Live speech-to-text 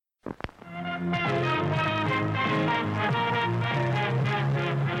Bang,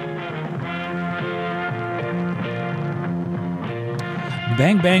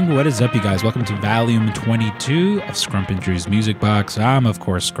 bang, what is up, you guys? Welcome to Volume 22 of Scrump and Drew's Music Box. I'm, of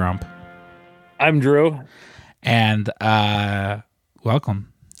course, Scrump. I'm Drew. And, welcome.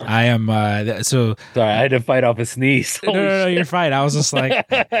 I am, so... Sorry, I had to fight off a sneeze. No, you're fine. I was just like...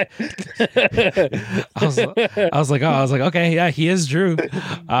 I was like, okay, yeah, he is Drew.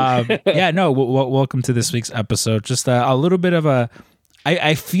 Welcome to this week's episode. Just a little bit of a...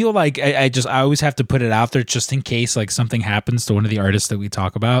 I feel like I always have to put it out there just in case like something happens to one of the artists that we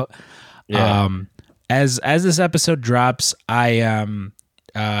talk about. Yeah. As this episode drops, I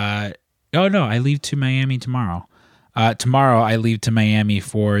leave to Miami tomorrow. Tomorrow I leave to Miami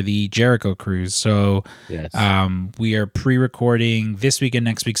for the Jericho cruise. So yes. We are pre-recording this week and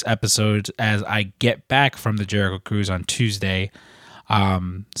next week's episode as I get back from the Jericho cruise on Tuesday.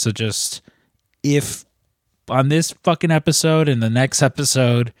 So just if on this fucking episode and the next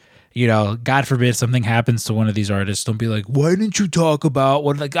episode, you know, God forbid something happens to one of these artists, don't be like, why didn't you talk about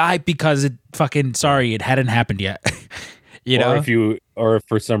what the guy? Because it hadn't happened yet. Or if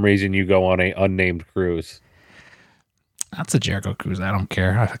for some reason you go on a unnamed cruise. That's a Jericho cruise. I don't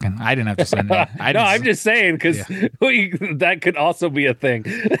care. I didn't have to send it. I'm just saying because that could also be a thing.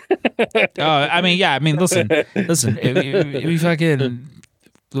 Listen. If we fucking.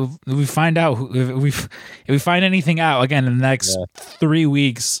 If we find out, if we find anything out again in the next 3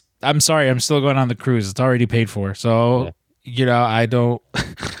 weeks, I'm sorry, I'm still going on the cruise. It's already paid for, so I don't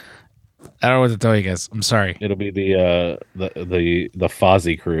know what to tell you guys. I'm sorry. It'll be the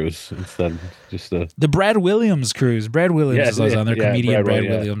Fozzie cruise instead, just the Brad Williams cruise. Brad Williams is on there, comedian Brad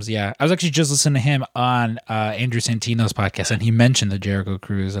Williams. Yeah, I was actually just listening to him on Andrew Santino's podcast, and he mentioned the Jericho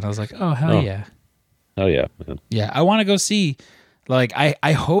cruise, and I was like, oh hell yeah, man. Yeah. I want to go see. Like,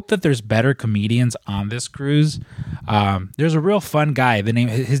 I hope that there's better comedians on this cruise. There's a real fun guy.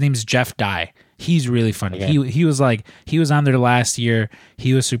 His name's Jeff Dye. He's really funny. Okay. He was on there last year.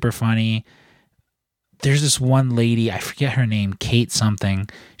 He was super funny. There's this one lady, I forget her name, Kate something.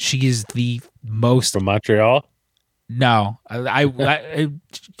 She is the most from Montreal. No,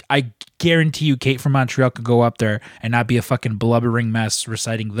 I guarantee you, Kate from Montreal could go up there and not be a fucking blubbering mess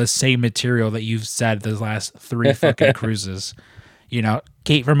reciting the same material that you've said the last 3 fucking cruises. You know,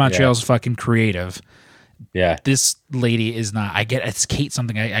 Kate from Montreal's fucking creative. Yeah. This lady is not. It's Kate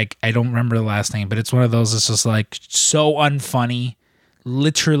something. I don't remember the last name, but it's one of those that's just like so unfunny.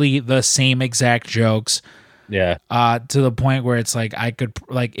 Literally the same exact jokes. Yeah. To the point where it's like I could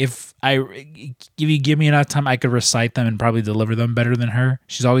if you give me enough time, I could recite them and probably deliver them better than her.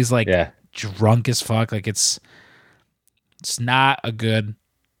 She's always like drunk as fuck. Like it's not a good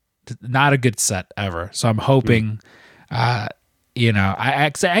set ever. So I'm hoping I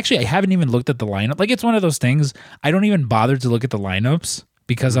haven't even looked at the lineup. Like, it's one of those things. I don't even bother to look at the lineups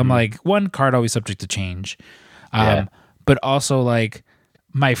because I'm like, one, card always subject to change. But also, like,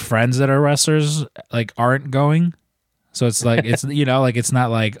 my friends that are wrestlers, like, aren't going. So it's like, it's, it's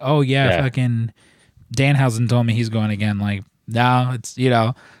not like, oh, fucking Danhausen told me he's going again. Like, no, it's,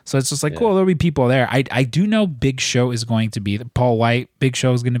 so it's just like, cool, there'll be people there. I do know Big Show is going to be, Paul White, Big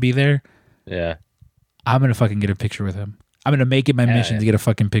Show is going to be there. Yeah. I'm going to fucking get a picture with him. I'm going to make it my mission to get a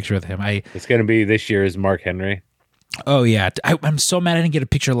fucking picture with him. It's going to be this year's Mark Henry. Oh, yeah. I'm so mad I didn't get a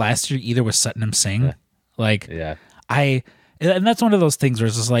picture last year either with Satnam Singh. And that's one of those things where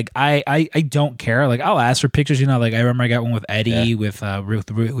it's just like, I don't care. Like, I'll ask for pictures, like, I remember I got one with Eddie, with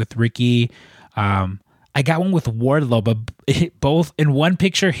Ricky. I got one with Wardlow, but both in one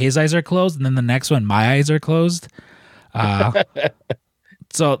picture, his eyes are closed, and then the next one, my eyes are closed.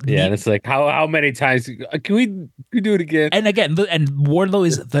 So and it's like how many times can we do it again? And Wardlow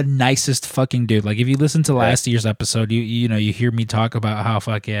is the nicest fucking dude. Like, if you listen to last year's episode, you hear me talk about how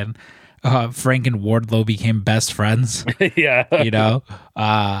fucking Frank and Wardlow became best friends. But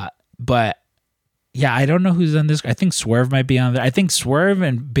yeah, I don't know who's on this. I think Swerve might be on there. I think Swerve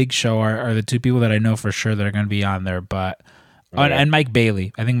and Big Show are the two people that I know for sure that are going to be on there. But and Mike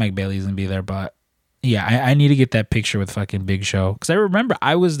Bailey. I think Mike Bailey's going to be there, but. Yeah, I need to get that picture with fucking Big Show. Because I remember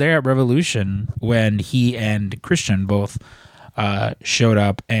I was there at Revolution when he and Christian both showed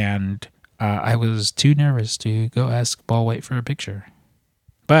up, and I was too nervous to go ask Paul White for a picture.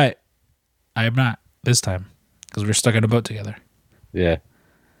 But I am not this time, because we're stuck on a boat together. Yeah,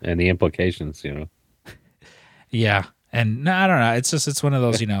 and the implications, Yeah, and no, I don't know. It's one of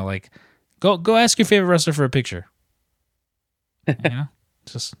those, like, go ask your favorite wrestler for a picture.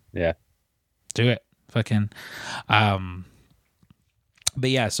 Just do it. Fucking, but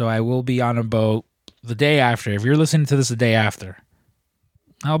yeah, so I will be on a boat the day after. If you're listening to this the day after,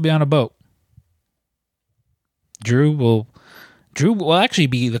 I'll be on a boat. Drew will actually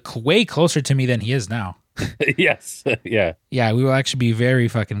be way closer to me than he is now. Yes. Yeah. Yeah, we will actually be very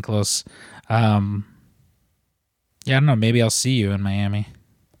fucking close. Yeah, I don't know. Maybe I'll see you in Miami.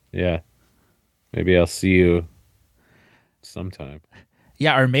 Yeah. Maybe I'll see you sometime.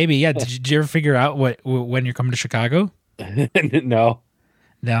 Yeah, or maybe, yeah. Did you ever figure out when you're coming to Chicago? No.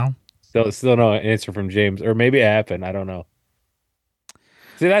 No. Still no answer from James. Or maybe it happened. I don't know.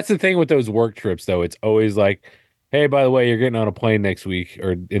 See, that's the thing with those work trips, though. It's always like, hey, by the way, you're getting on a plane next week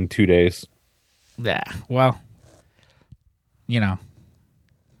or in 2 days. Yeah. Well,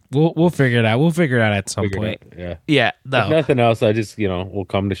 we'll figure it out. We'll figure it out at some point. Yeah. Yeah. No. If nothing else, I just, we'll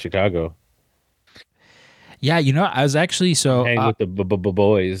come to Chicago. Yeah. I was actually hang with the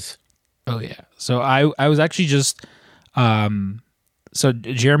boys. Oh yeah. So I was actually just so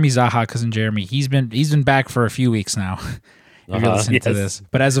Jeremy Zaha, cousin Jeremy, he's been back for a few weeks now. If you're listening to this.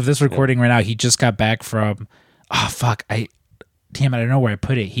 But as of this recording right now, he just got back from damn it, I don't know where I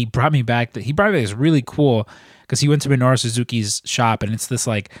put it. He brought me back is really cool because he went to Minoru Suzuki's shop and it's this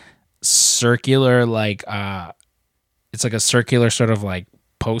like circular it's like a circular sort of like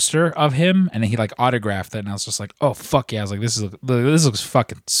poster of him and he like autographed it and I was just like, oh fuck yeah. I was like, this looks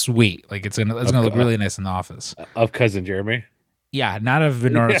fucking sweet. Like it's gonna look really nice in the office. Of cousin Jeremy? Yeah, not of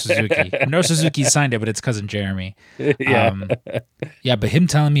Minoru Suzuki. Minoru Suzuki signed it, but it's cousin Jeremy. Yeah. Yeah, but him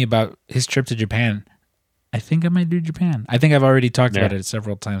telling me about his trip to Japan, I think I might do Japan. I think I've already talked about it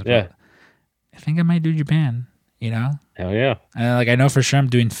several times. Yeah. But I think I might do Japan, Hell yeah. And I know for sure I'm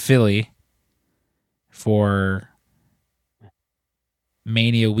doing Philly for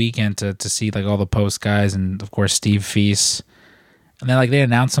Mania weekend to see like all the post guys and of course Steve Feast. And then they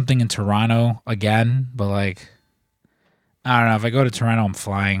announced something in Toronto again, but I don't know. If I go to Toronto, I'm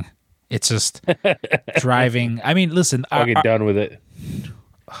flying. It's just driving. I mean, listen. I'll get done with it.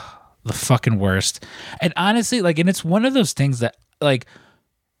 The fucking worst. And honestly, and it's one of those things that,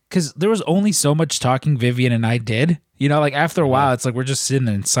 because there was only so much talking Vivian and I did. After a while, it's we're just sitting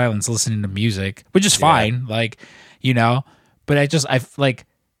there in silence listening to music, which is fine. But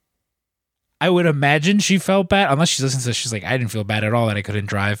I would imagine she felt bad unless she listens to this. She's like, I didn't feel bad at all that I couldn't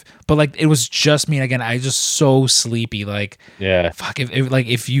drive. But it was just me. And again, I was just so sleepy. Yeah. Fuck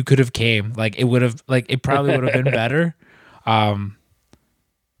if you could have came, it would have it probably would have been better.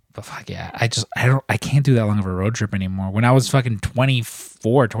 But fuck yeah, I can't do that long of a road trip anymore. When I was fucking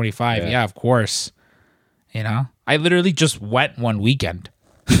 24, 25, yeah of course. I literally just went one weekend.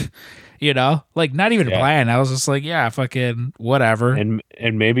 Not even planned. I was just like, yeah, fucking whatever. And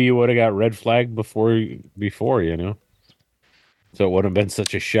maybe you would have got red flagged before. So it wouldn't have been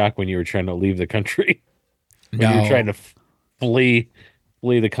such a shock when you were trying to leave the country. When you were trying to flee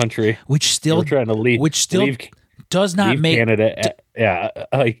the country. Which still trying to leave. Which still does not make Canada. Yeah,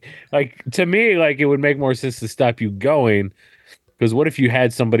 to me, it would make more sense to stop you going. Because what if you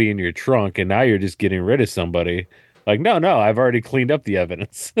had somebody in your trunk and now you're just getting rid of somebody? No, I've already cleaned up the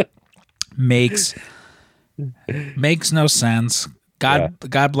evidence. Makes no sense.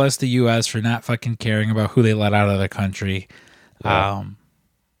 God bless the U.S. for not fucking caring about who they let out of the country. Yeah.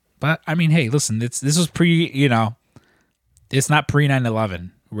 But I mean, hey, listen, this was it's not pre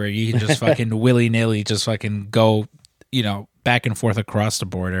 9/11 where you can just fucking willy nilly just fucking go, back and forth across the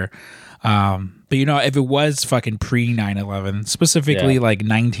border. But if it was fucking pre 9/11, specifically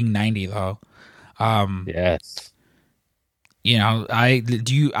 1990 though. Yes.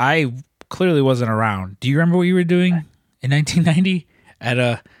 I clearly wasn't around. Do you remember what you were doing in 1990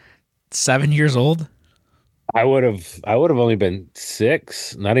 at 7 years old? I would have only been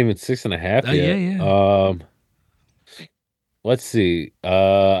 6, not even 6.5 yet. Yeah. Let's see.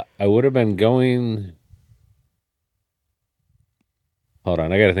 I would have been going. Hold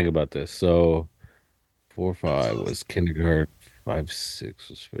on, I got to think about this. So 4, 5 was kindergarten. 5, 6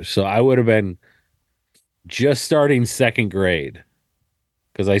 was first. So I would have been just starting second grade.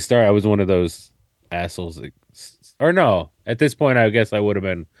 Because I was one of those assholes. Or no, at this point, I guess I would have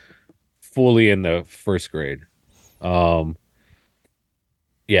been fully in the first grade. Yeah,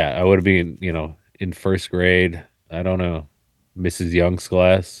 I would have been, in first grade. I don't know, Mrs. Young's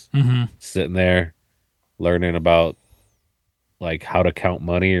class, sitting there learning about how to count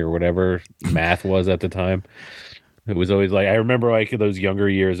money or whatever math was at the time. It was always I remember those younger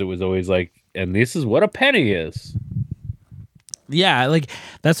years. It was always and this is what a penny is. Yeah,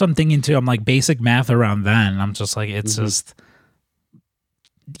 that's what I'm thinking too. I'm basic math around then. I'm just it's just,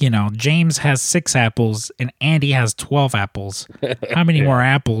 James has 6 apples and Andy has 12 apples. How many more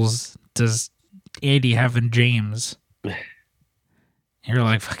apples does Andy have than James?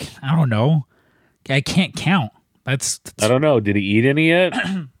 You're fucking, I don't know. I can't count. I don't know. Did he eat any yet?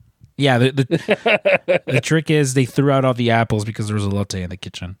 Yeah. The trick is they threw out all the apples because there was a latte in the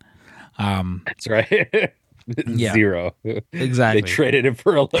kitchen. That's right. Yeah. 0. Exactly. They traded it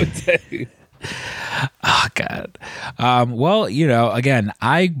for a latte. Oh God. Well, again,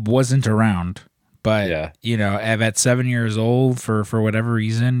 I wasn't around, but at 7 years old, for whatever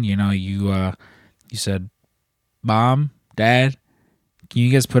reason, you said, "Mom, Dad, can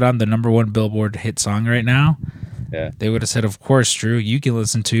you guys put on the #1 Billboard hit song right now?" Yeah. They would have said, "Of course, Drew. You can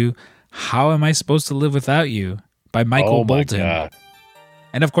listen to 'How Am I Supposed to Live Without You' by Michael Bolton." God.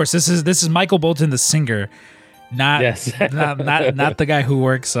 And of course, this is Michael Bolton, the singer, not not the guy who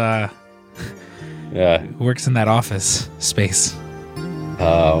works who works in that office space.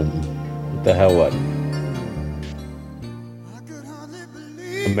 What the hell? What?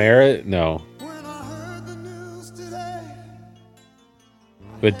 No.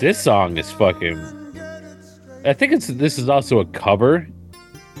 But this song is fucking. I think this is also a cover.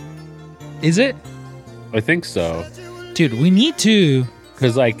 Is it? I think so. Dude, we need to.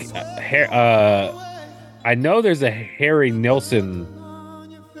 Because I know there's a Harry Nilsson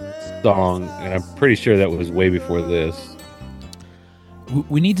song, and I'm pretty sure that was way before this.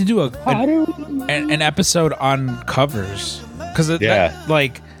 We need to do an episode on covers, because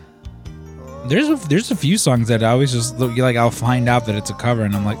there's a few songs that I always just like. I'll find out that it's a cover,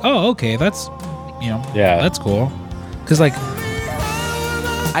 and I'm like, oh, okay, that's that's cool. Because I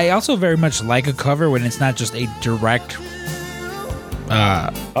also very much like a cover when it's not just a direct.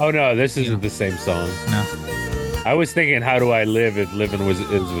 Oh no, this isn't the same song. No, I was thinking, "How do I live if living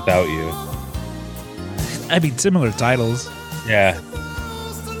is without you?" I mean, similar titles. Yeah.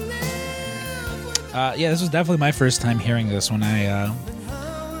 This was definitely my first time hearing this when I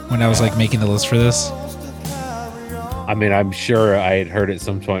was like making the list for this. I mean, I'm sure I had heard it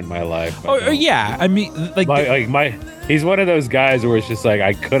some point in my life. Oh yeah, I mean, he's one of those guys where it's just like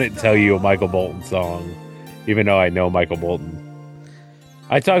I couldn't tell you a Michael Bolton song, even though I know Michael Bolton.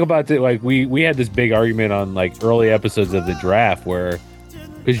 I talk about that, like we had this big argument on like early episodes of the draft where,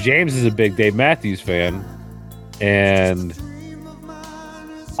 because James is a big Dave Matthews fan, and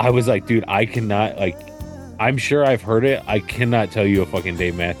I was like, dude, I cannot, like, I'm sure I've heard it. I cannot tell you a fucking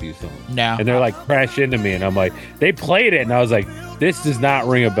Dave Matthews song. No. And they're like crash into me, and I'm like, they played it, and I was like, this does not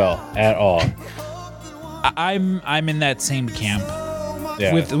ring a bell at all. I'm in that same camp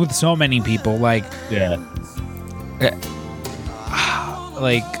with so many people. Like,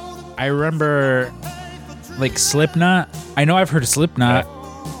 like I remember like Slipknot. I know I've heard of Slipknot.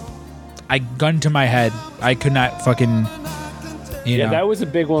 I gun to my head, I could not fucking you know. That was a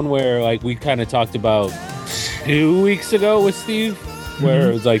big one where like we kind of talked about 2 weeks ago with Steve, where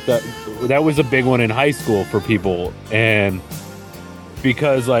it was like that was a big one in high school for people, and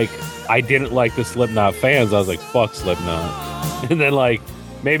because like I didn't like the Slipknot fans, I was like, fuck Slipknot. And then like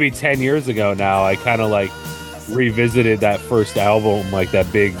maybe 10 years ago now, I kind of like revisited that first album, like the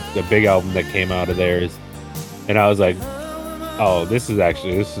big album that came out of theirs, and I was like, oh, this is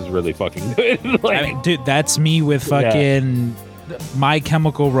really fucking good. Like, I mean, dude, that's me with fucking My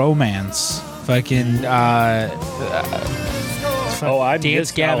Chemical Romance, fucking Dance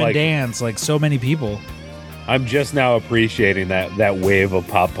Gavin Dance, like so many people. I'm just now appreciating that wave of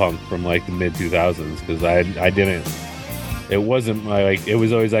pop punk from like the mid 2000s, because I didn't. It wasn't like, it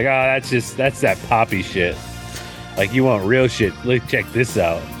was always like, that's that poppy shit. Like, you want real shit? Like, check this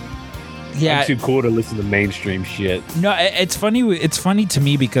out. Yeah, I'm too cool to listen to mainstream shit. No, it's funny. It's funny to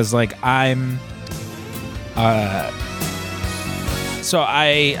me because like I'm, so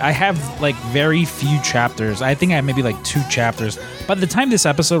I have like very few chapters. I think I have maybe like 2 chapters. By the time this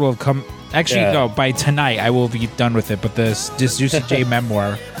episode will come, actually no, by tonight I will be done with it. But this Juicy J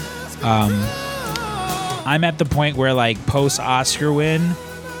memoir, I'm at the point where like post Oscar win,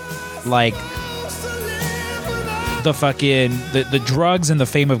 like the fucking the drugs and the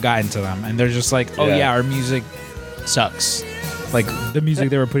fame have gotten to them, and they're just like, oh yeah, our music sucks. Like the music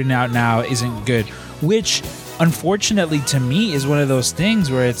they were putting out now isn't good, which unfortunately to me is one of those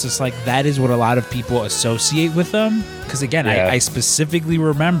things where it's just like that is what a lot of people associate with them. Because again, I specifically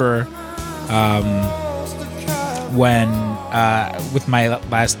remember when with my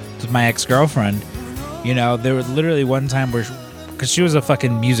ex-girlfriend, you know, there was literally one time where, because she was a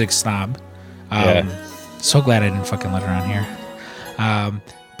fucking music snob. So glad I didn't fucking let her on here.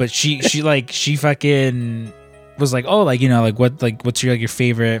 But she fucking was like, oh, like, you know, like what's your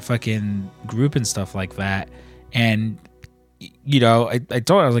favorite fucking group and stuff like that. And, you know, I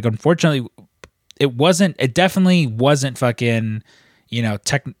told her, I was like, unfortunately, it definitely wasn't fucking, you know,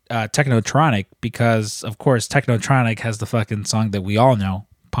 Technotronic, because of course Technotronic has the fucking song that we all know,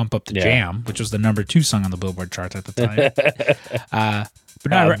 Pump Up the Jam, which was the number 2 song on the Billboard charts at the time.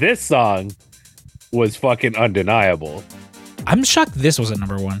 But this song was fucking undeniable. I'm shocked this wasn't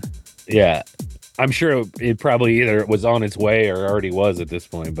number 1. Yeah. I'm sure it probably either was on its way or already was at this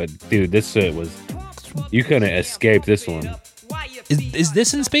point. But, dude, this shit was... You couldn't escape this one. Is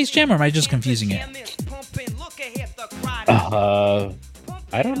this in Space Jam, or am I just confusing it? I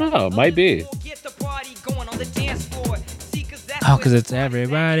don't know. It might be. Oh, because it's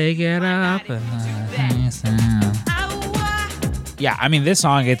everybody get up and yeah, I mean, this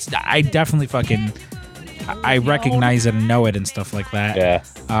song, I definitely fucking, I recognize it and know it and stuff like that. Yeah.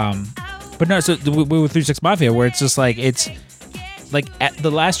 But no, so with 3 6 Mafia, where it's just like, it's like at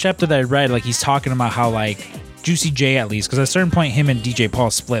the last chapter that I read, like he's talking about how like Juicy J, at least, because at a certain point him and DJ Paul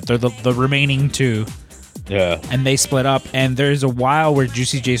split. They're the remaining 2. Yeah. And they split up, and there's a while where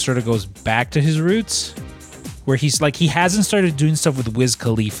Juicy J sort of goes back to his roots, where he's like, he hasn't started doing stuff with Wiz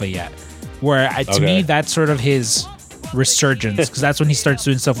Khalifa yet, where to me that's sort of his resurgence, because that's when he starts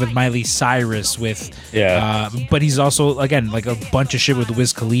doing stuff with Miley Cyrus, with but he's also, again, like a bunch of shit with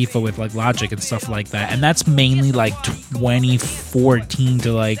Wiz Khalifa, with like Logic and stuff like that, and that's mainly like 2014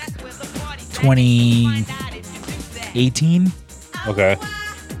 to like 2018. Okay.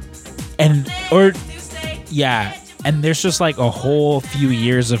 And there's just like a whole few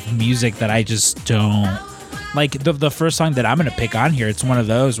years of music that I just don't like. The first song that I'm gonna pick on here, it's one of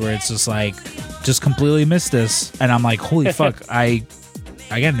those where it's just like, just completely missed this, and I'm like, holy fuck.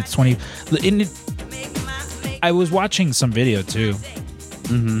 It's 20. I was watching some video too,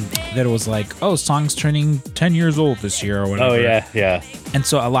 that it was like, oh, song's turning 10 years old this year or whatever. Oh yeah. And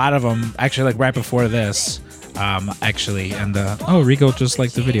so a lot of them actually, like right before this, Rico just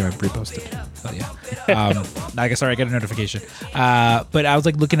liked the video I reposted. Oh yeah. I guess, sorry, I got a notification. But I was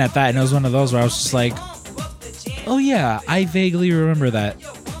like looking at that, and it was one of those where I was just like, oh yeah, I vaguely remember that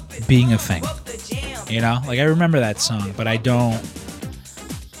being a thing. You know, like I remember that song, but I don't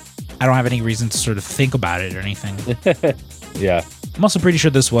have any reason to sort of think about it or anything. Yeah. I'm also pretty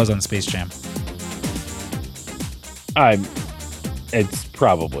sure this was on Space Jam. It's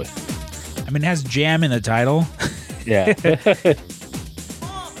probably. I mean, it has Jam in the title. Yeah.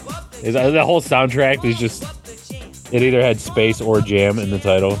 The whole soundtrack is just, it either had Space or Jam in the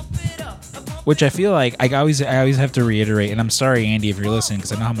title. Which I feel like I always have to reiterate, and I'm sorry, Andy, if you're listening,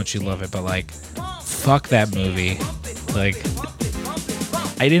 because I know how much you love it, but like, fuck that movie. Like,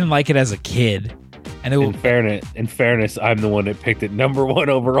 I didn't like it as a kid. And in fairness, I'm the one that picked it number 1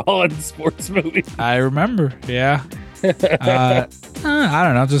 overall in sports movies. I remember, yeah. I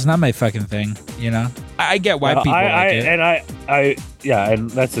don't know, just not my fucking thing, you know. I get why people like it. And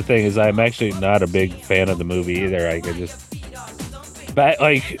that's the thing, is I'm actually not a big fan of the movie either. I could just, but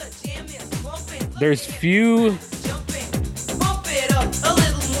like, there's few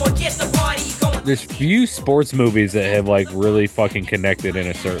sports movies that have like really fucking connected in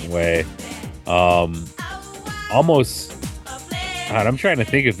a certain way. Almost, God, I'm trying to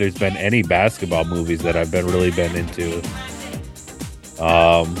think if there's been any basketball movies that I've really been into.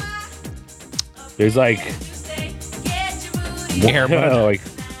 There's like,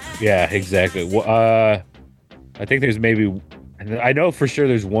 yeah, exactly. I think there's maybe, I know for sure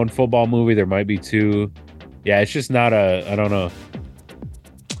there's one football movie. There might be 2. Yeah, it's just not I don't know.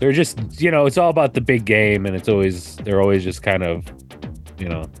 They're just, it's all about the big game, and they're always just kind of,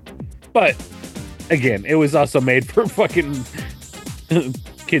 but again, it was also made for fucking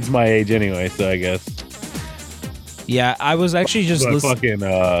kids my age anyway, so I guess. Yeah, I was actually just listening.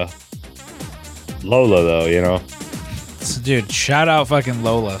 Fucking Lola, though, Dude, shout out fucking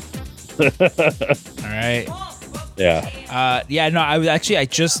Lola. All right. Yeah. No, I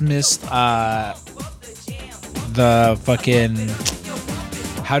just missed the fucking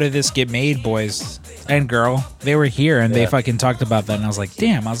How Did This Get Made boys and girl. They were here and they fucking talked about that, and I was like,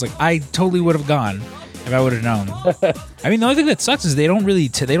 damn. I was like, I totally would have gone if I would have known. I mean, the only thing that sucks is they don't really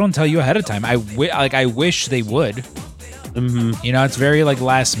they don't tell you ahead of time. I wish they would. Mm-hmm. It's very like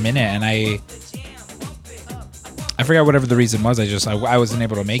last minute, and I forgot whatever the reason was. I wasn't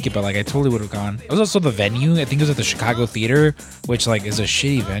able to make it, but like I totally would have gone. It was also the venue. I think it was at the Chicago Theater, which like is a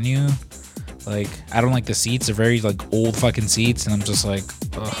shitty venue. Like, I don't like the seats. They're very like old fucking seats, and I'm just like,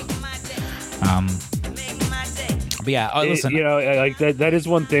 ugh. But yeah, listen. Like that is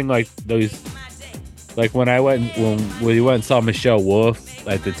one thing. Like those, like when we went and saw Michelle Wolf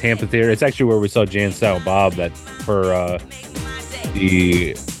at the Tampa Theater. It's actually where we saw Jan Silent Bob. That for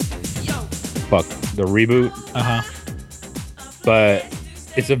the reboot. But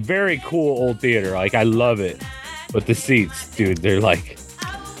it's a very cool old theater. Like, I love it. But the seats, dude, they're like,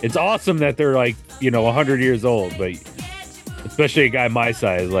 it's awesome that they're like, 100 years old. But Especially a guy my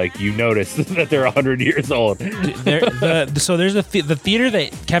size, like you notice that they're 100 years old. So there's the theater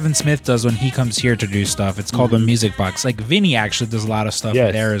that Kevin Smith does when he comes here to do stuff. It's called the Music Box. Like Vinny actually does a lot of stuff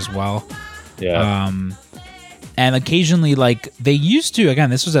there as well. Yeah. And occasionally, like they used to, again,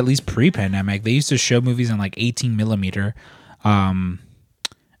 this was at least pre-pandemic. They used to show movies in like 18 millimeter. And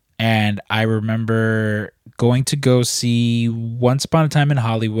I remember going to go see Once Upon a Time in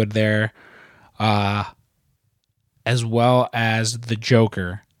Hollywood there. As well as the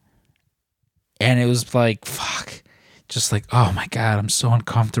Joker. And it was like, fuck. Just like, oh my God, I'm so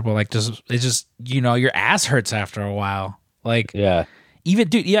uncomfortable. Like, your ass hurts after a while. Like, yeah.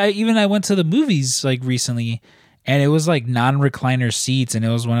 Even I went to the movies like recently and it was like non-recliner seats and it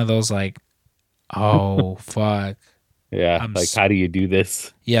was one of those like, oh, fuck. Yeah. How do you do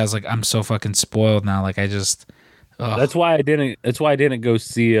this? Yeah, I was like, I'm so fucking spoiled now. Like, I just. Ugh. That's why I didn't go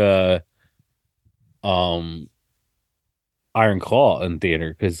see Iron Claw in theater,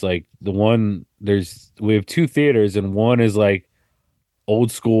 because like we have two theaters and one is like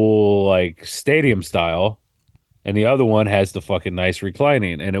old school like stadium style and the other one has the fucking nice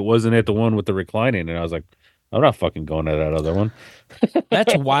reclining, and it wasn't at the one with the reclining, and I was like, I'm not fucking going to that other one.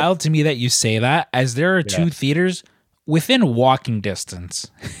 That's wild to me that you say that, as there are two theaters within walking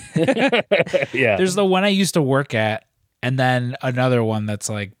distance. Yeah, there's the one I used to work at and then another one that's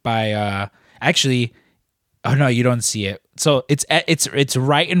like by actually. Oh no, you don't see it. So it's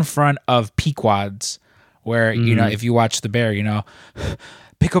right in front of Pequod's, where if you watch The Bear,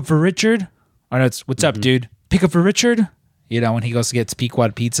 pick up for Richard. Oh no, it's what's up, dude? Pick up for Richard. When he goes to get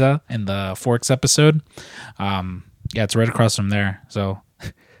Pequod pizza in the Forks episode. It's right across from there. So,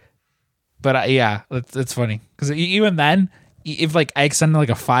 but it's funny because even then, if like I extended like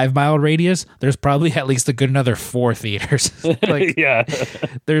a 5-mile radius, there's probably at least a good another 4 theaters. Like,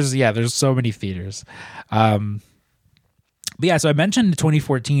 there's so many theaters. So I mentioned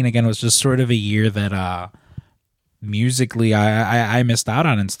 2014 again was just sort of a year that musically I missed out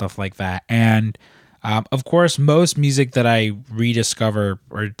on and stuff like that. And of course, most music that I rediscover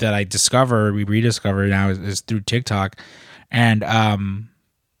or that I discover or we rediscover now is through TikTok. And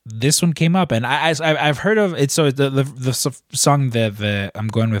this one came up, and I've heard of it. So the song that I'm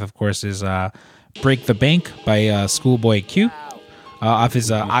going with, of course, is "Break the Bank" by ScHoolboy Q off his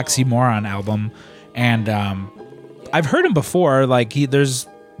Oxymoron album, and I've heard him before. Like there's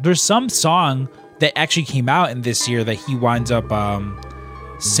some song that actually came out in this year that he winds up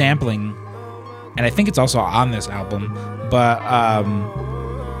sampling, and I think it's also on this album. But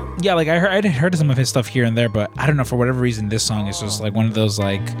like I heard some of his stuff here and there, but I don't know, for whatever reason this song is just like one of those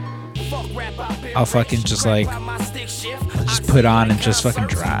like I'll fucking just like just put on and just fucking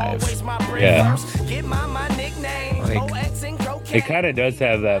drive. Yeah. Like it kind of does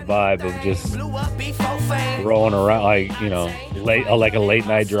have that vibe of just rolling around, like a late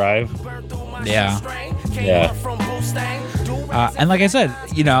night drive. Yeah. And like I said,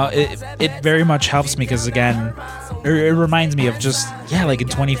 it very much helps me because again, it reminds me of just like in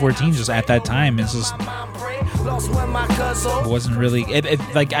 2014, just at that time, it's just it wasn't really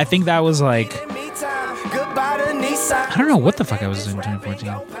like I think that was like I don't know what the fuck I was doing in 2014.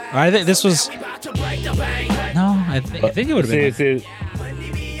 I think this was I think it would have been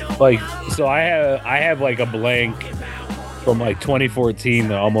like so I have like a blank from like 2014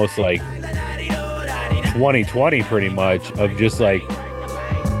 to almost like 2020 pretty much of just like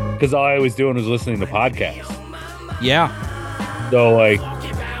because all I was doing was listening to podcasts. Yeah. So like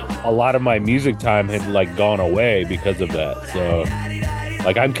a lot of my music time had like gone away because of that. So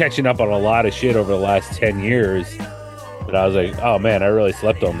like I'm catching up on a lot of shit over the last 10 years. But I was like, oh man, I really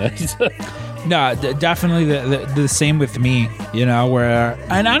slept on this. No, definitely the same with me, where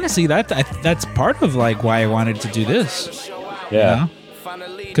and honestly that's part of like why I wanted to do this. Yeah.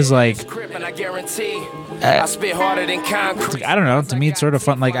 Because like I don't know, to me it's sort of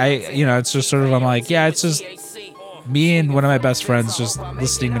fun. Like it's just sort of I'm like, it's just me and one of my best friends just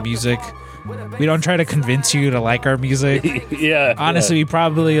listening to music. We don't try to convince you to like our music. Yeah. Honestly, we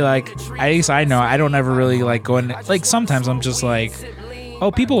probably like, at least I know, I don't ever really like go in. Like sometimes I'm just like,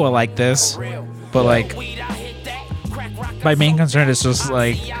 oh, people will like this. But like, my main concern is just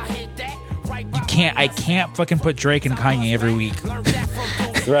like, I can't fucking put Drake and Kanye every week.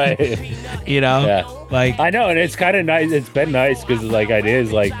 Right. Yeah. Like, I know. And it's kind of nice. It's been nice because like it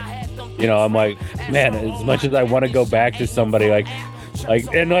is like, I'm like, man, as much as I want to go back to somebody like,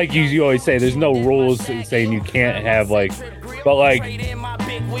 and like you always say, there's no rules saying you can't have like, but like,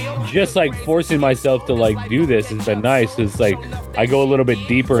 just like forcing myself to like do this has been nice. It's like I go a little bit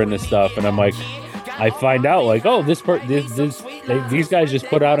deeper into stuff, and I'm like, I find out like, oh, this these guys just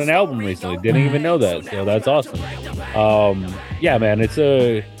put out an album recently. Didn't even know that, so that's awesome. Yeah, man, it's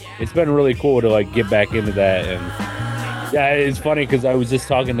been really cool to like get back into that. And yeah, it's funny because I was just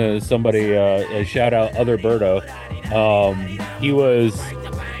talking to somebody. Shout out Other Birdo. He was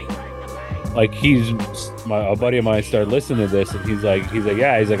like, a buddy of mine started listening to this, and he's like,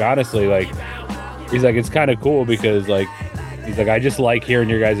 yeah, he's like, honestly, like, he's like, it's kind of cool because like, he's like, I just like hearing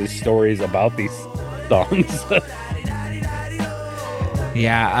your guys' stories about these songs.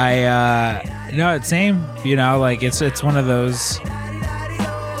 Yeah, no, it's same. You know, like it's one of those.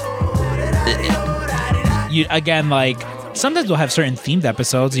 You again, like sometimes we'll have certain themed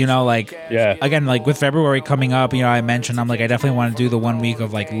episodes. You know, like again, like with February coming up, you know, I mentioned I'm like I definitely want to do the 1 week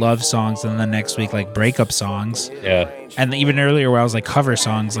of like love songs, and then the next week like breakup songs. Yeah. And even earlier where I was like cover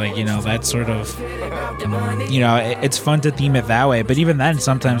songs, like, you know, that sort of, you know, it's fun to theme it that way. But even then,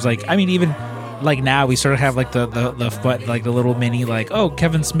 sometimes like, I mean, even like now we sort of have like the like the little mini like, oh,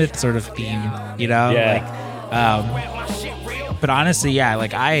 Kevin Smith sort of theme, you know? Yeah. Like, but honestly, yeah,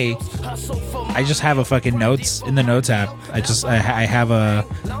 like I just have a fucking notes in the notes app. I have a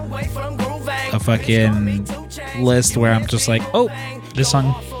fucking list where I'm just like, oh, this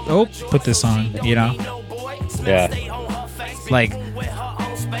song, oh, put this song, you know? Yeah. Like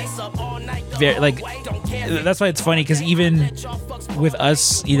that's why it's funny because even with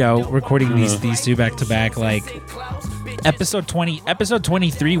us, you know, recording these two back to back, like episode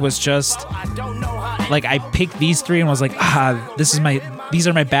 23 was just like I picked these three and was like, these are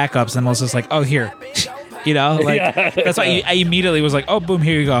my backups, and I was just like, oh, here, you know, like that's why I immediately was like, oh, boom,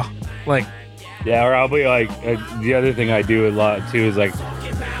 here you go, like. Yeah, or I'll be like, the other thing I do a lot too is like,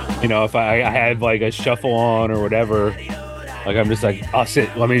 you know, if I had like a shuffle on or whatever, like I'm just like, oh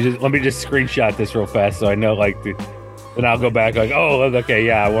shit, let me just screenshot this real fast so I know, like, then I'll go back like, oh, okay,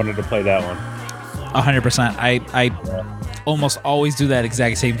 yeah, I wanted to play that one. 100%. I almost always do that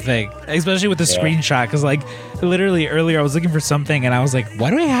exact same thing, especially with the screenshot, because like literally earlier I was looking for something and I was like,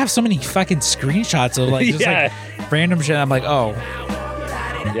 why do I have so many fucking screenshots of like just like random shit? I'm like, oh.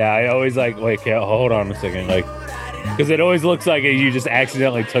 Yeah, I always like, wait, hold on a second, like, because it always looks like you just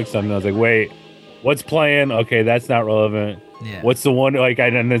accidentally took something. I was like, wait, what's playing? Okay, that's not relevant. Yeah. What's the one, like,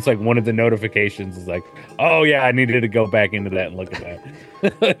 and it's like one of the notifications is like, oh yeah, I needed to go back into that and look at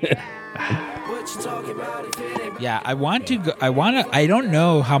that. Yeah, I don't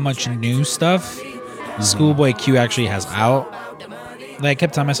know how much new stuff ScHoolboy Q actually has out. Like, I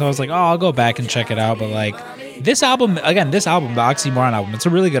kept telling myself, I was like, oh, I'll go back and check it out, but like this album, the Oxymoron album, it's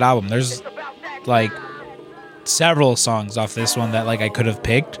a really good album. There's like several songs off this one that like I could have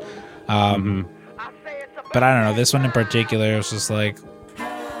picked, but I don't know, this one in particular, it was just like,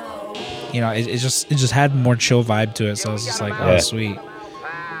 you know, it just had more chill vibe to it, so I was just like, oh, sweet.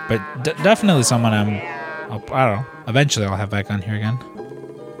 But definitely someone I don't know, eventually I'll have back on here again,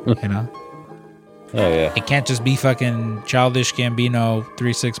 you know. Oh yeah, it can't just be fucking Childish Gambino,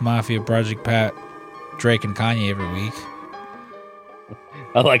 3-6 Mafia, Project Pat, Drake and Kanye every week.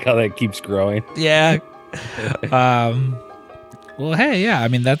 I like how that keeps growing. Yeah. Well, hey, yeah. I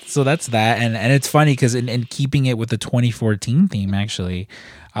mean, that's that, and it's funny because in keeping it with the 2014 theme, actually,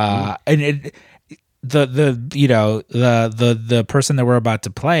 and the person that we're about to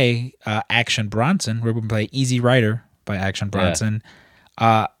play, Action Bronson, we're going to play Easy Rider by Action Bronson.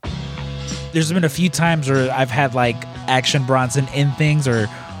 There's been a few times where I've had like Action Bronson in things or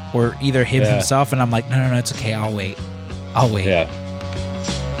either him himself, and I'm like, no, it's okay. I'll wait. Yeah.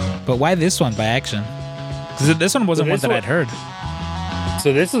 But why this one by Action? Because this one wasn't one that I'd heard.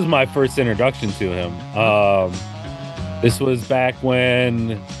 So this is my first introduction to him. This was back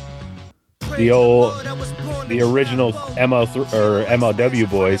when the original MLW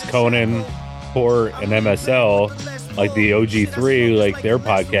boys, Conan, Court, and MSL, like the OG3, like their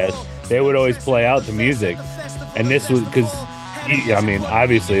podcast, they would always play out the music. And this was because, I mean,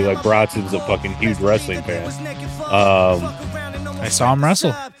 obviously, like, Bronson's a fucking huge wrestling fan. I saw him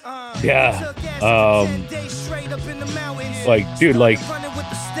wrestle. Yeah. Like, dude, like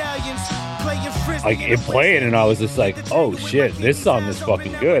it playing, and I was just like, oh shit, this song is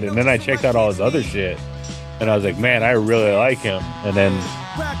fucking good. And then I checked out all his other shit, and I was like, man, I really like him. And then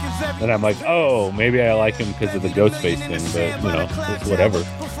I'm like, oh, maybe I like him because of the Ghostface thing, but you know, it's whatever.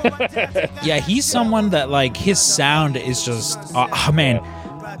 Yeah, he's someone that like his sound is just oh man.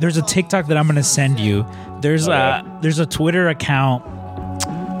 There's a TikTok that I'm gonna send you. There's a Twitter account.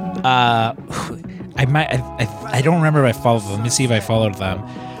 I don't remember if I followed them. Let me see if I followed them,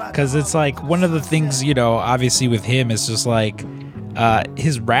 because it's like one of the things, you know, obviously with him is just like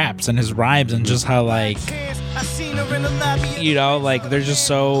his raps and his rhymes and just how, like, you know, like they're just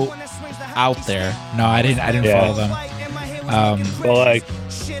so out there. No, I didn't follow them. But like,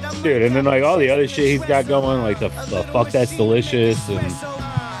 dude, and then like all the other shit he's got going, like the fuck that's delicious, and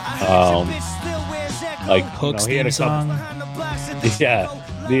like Hook's he had a song. yeah,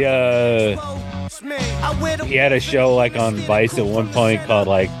 he had a show like on Vice at one point called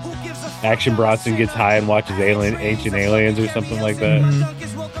like Action Bronson Gets High and Watches Ancient Aliens or something like that.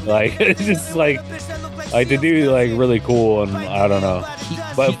 Mm-hmm. Like it's just like the dude like really cool, and I don't know,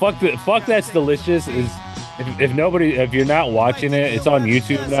 but fuck that's delicious is if you're not watching it, it's on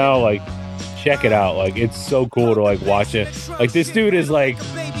YouTube now. Like check it out. Like it's so cool to like watch it. Like this dude is like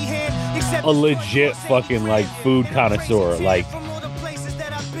a legit fucking like food connoisseur. Like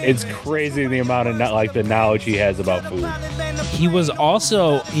it's crazy the amount of like the knowledge he has about food. He was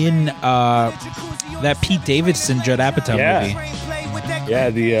also in that Pete Davidson Judd Apatow movie. Yeah,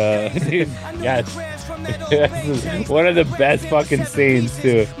 dude, yeah. One of the best fucking scenes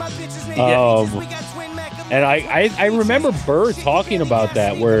too. And I remember Burr talking about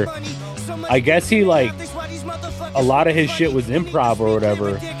that, where I guess he like a lot of his shit was improv or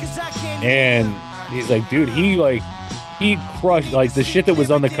whatever, and he's like, dude, he crushed like the shit that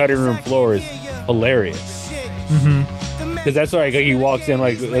was on the cutting room floor is hilarious. Because that's where like, he walks in,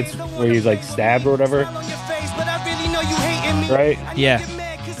 like that's where he's like stabbed or whatever, right? Yeah.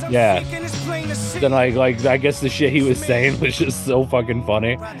 Then like I guess the shit he was saying was just so fucking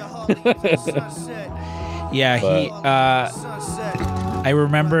funny. I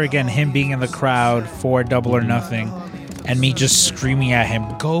remember again him being in the crowd for Double or Nothing, and me just screaming at him,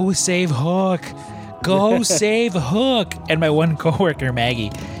 "Go save Hook! Go save Hook!" And my one coworker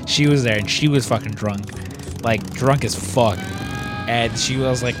Maggie, she was there and she was fucking drunk, like drunk as fuck, and she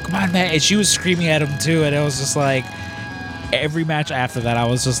was like, "Come on, man!" And she was screaming at him too, and it was just like. Every match after that, I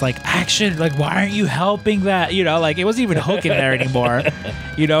was just like, Action, like, why aren't you helping that? You know, like, it wasn't even Hook in there anymore.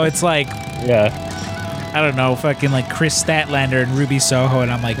 You know, it's like, I don't know, fucking like Chris Statlander and Ruby Soho,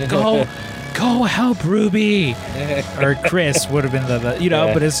 and I'm like, go help Ruby. Or Chris would have been the you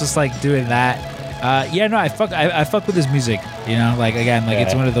know, but it's just like doing that. I fuck with his music, you know, like, again, like,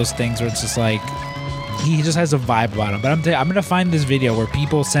 it's one of those things where it's just like, he just has a vibe about him. But I'm gonna find this video where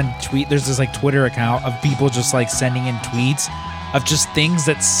people send there's this like Twitter account of people just like sending in tweets of just things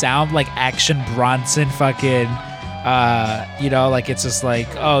that sound like Action Bronson fucking you know, like it's just like,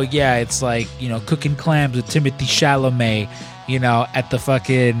 oh yeah, it's like, you know, cooking clams with Timothy Chalamet, you know, at the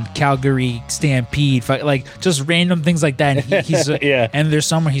fucking Calgary Stampede, like just random things like that. And he's and there's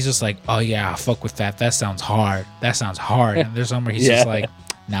somewhere he's just like, oh yeah, fuck with that. That sounds hard. And there's somewhere he's just like,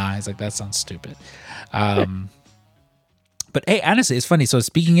 nah, he's like, that sounds stupid. But hey, honestly, it's funny. So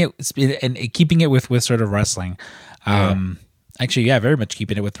speaking it and keeping it with sort of wrestling, actually, very much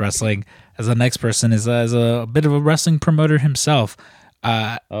keeping it with wrestling. As the next person is as a bit of a wrestling promoter himself.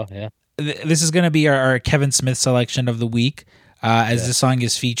 This is going to be our Kevin Smith selection of the week. As this song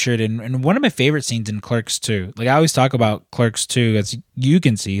is featured in one of my favorite scenes in Clerks 2. Like I always talk about Clerks 2, as you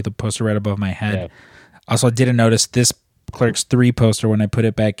can see the poster right above my head. Also, I didn't notice this Clerks 3 poster when I put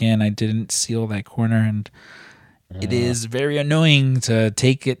it back in. I didn't seal that corner, and it is very annoying to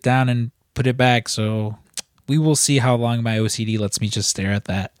take it down and put it back. So we will see how long my OCD lets me just stare at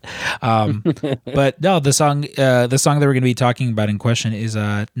that. But no, the song that we're going to be talking about in question is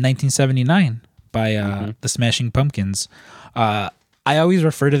 1979 by the Smashing Pumpkins. I always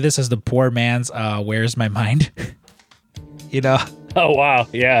refer to this as the poor man's Where's My Mind? You know? Oh, wow.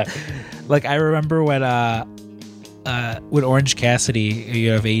 Yeah. Like I remember when Orange Cassidy, you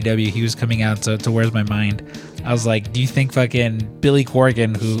know, of AEW, he was coming out to Where's My Mind. I was like, do you think fucking Billy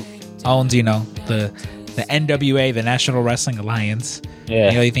Corgan, who owns, you know, the NWA, the National Wrestling Alliance, you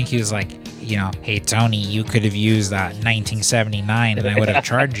know, you think he was like, you know, hey Tony, you could have used 1979 and I would have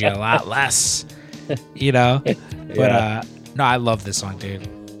charged you a lot less, you know? But no, I love this song, dude.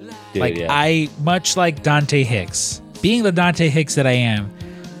 Like I, much like Dante Hicks, being the Dante Hicks that I am,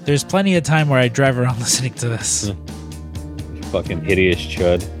 there's plenty of time where I drive around listening to this. Fucking hideous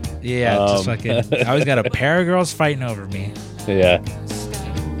chud. Yeah, just fucking. I always got a pair of girls fighting over me. Yeah.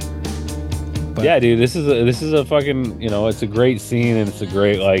 But, yeah, dude, this is a fucking, you know, it's a great scene, and it's a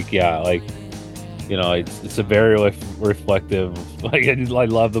great you know, it's a very reflective. Like I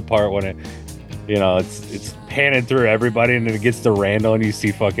love the part when it, you know, it's panning through everybody, and then it gets to Randall, and you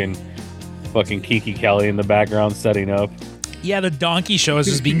see fucking Kiki Kelly in the background setting up. Yeah, the donkey show is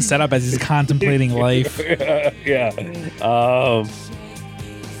just being set up as he's contemplating life. Yeah,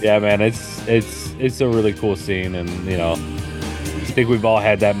 man, it's a really cool scene, and you know, I think we've all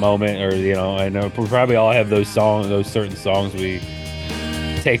had that moment, or you know, I know we probably all have those certain songs we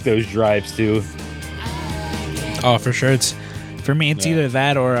take those drives to. Oh, for sure. For me, it's either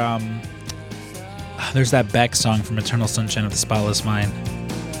that or There's that Beck song from Eternal Sunshine of the Spotless Mind.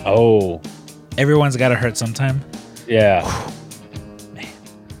 Oh. Everyone's Gotta Hurt Sometime. Yeah. Man.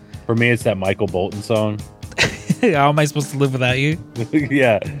 For me, it's that Michael Bolton song. How am I supposed to live without you?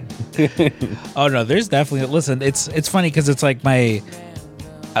 Yeah. Oh no, there's definitely. Listen, it's funny because it's like my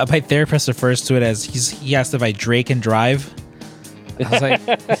therapist refers to it as he asked if I Drake and drive.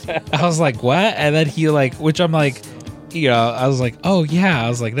 I was like, what? And then he like, which I'm like, I was like, oh yeah. I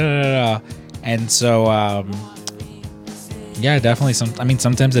was like, no. And so, yeah, definitely.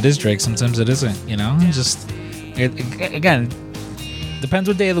 Sometimes it is Drake, sometimes it isn't. Again, depends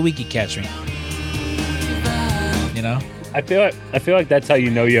what day of the week you catch me. I feel like that's how you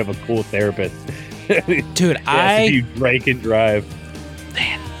know you have a cool therapist. Dude, if you Drake and drive.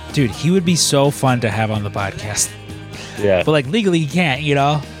 Man, dude, he would be so fun to have on the podcast. Yeah. But like legally you can't,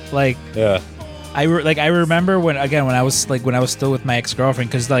 Like yeah. I remember when I was still with my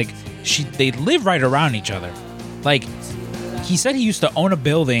ex-girlfriend, cuz like they live right around each other. Like he said he used to own a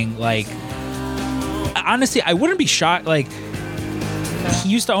building, like honestly, I wouldn't be shocked, like he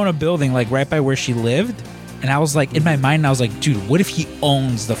used to own a building like right by where she lived. And I was like, in my mind, I was like, dude, what if he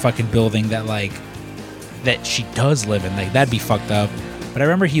owns the fucking building that she does live in? Like, that'd be fucked up. But I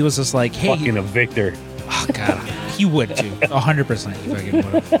remember he was just like, hey. Fucking a Victor. Oh, God. He would, too. 100% he fucking would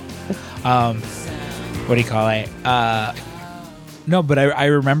have. What do you call it? No, but I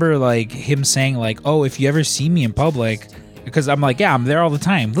remember, like, him saying, like, oh, if you ever see me in public, because I'm like, yeah, I'm there all the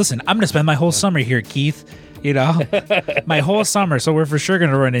time. Listen, I'm going to spend my whole summer here, Keith. My whole summer. So we're for sure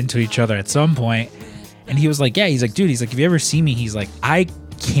going to run into each other at some point. And he was like, yeah, he's like, dude, he's like, if you ever see me, he's like, I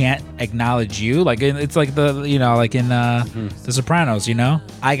can't acknowledge you. Like, it's like like in The Sopranos,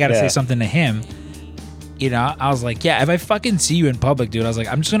 I got to say something to him. I was like, yeah, if I fucking see you in public, dude, I was like,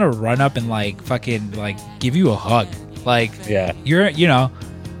 I'm just going to run up and like fucking like give you a hug. Like, yeah, you're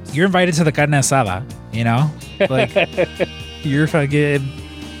invited to the carne asada, like you're fucking,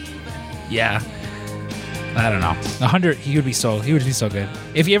 yeah. I don't know. 100. He would be so good.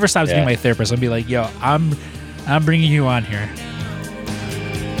 If he ever stops being my therapist, I'd be like, yo, I'm bringing you on here.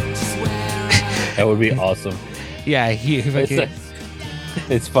 That would be awesome. Yeah,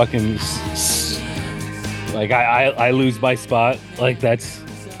 it's fucking like I lose my spot. Like that's.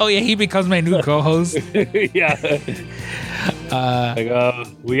 Oh yeah, he becomes my new co-host. Yeah.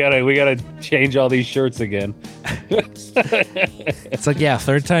 We gotta change all these shirts again. It's like, yeah,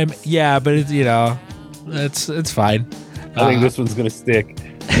 third time. Yeah, but it's it's fine. I think this one's gonna stick.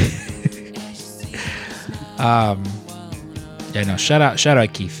 Yeah, no. Shout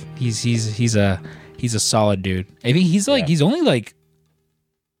out Keith. He's a solid dude. I think he's like he's only like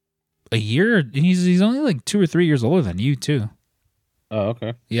a year. He's only like 2 or 3 years older than you too. Oh,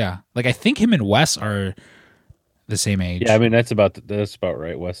 okay. Yeah, like I think him and Wes are the same age. Yeah, I mean that's about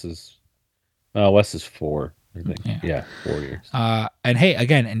right. Wes is 4. I think. Yeah, 4 years. And hey,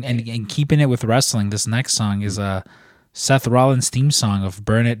 again, and keeping it with wrestling, this next song is Seth Rollins' theme song of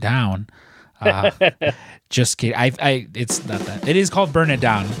 "Burn It Down." Just kidding. It's not that. It is called "Burn It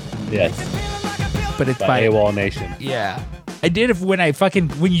Down." Yes. But it's by AWOL Nation. Yeah. I did when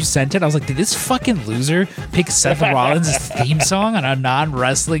you sent it, I was like, did this fucking loser pick Seth Rollins' theme song on a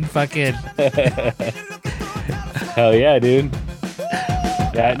non-wrestling fucking? Hell yeah, dude.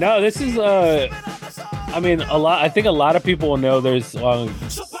 Yeah, no, this is I mean, I think a lot of people will know there's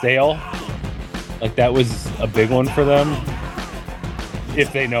Sale. Like that was a big one for them.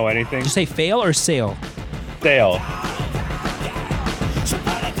 If they know anything. Did you say fail or sale? Sale.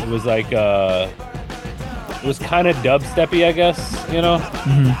 It was like it was kind of dubsteppy, I guess,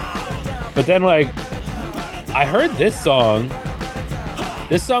 Mm-hmm. But then like I heard this song.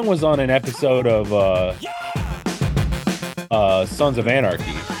 This song was on an episode of Sons of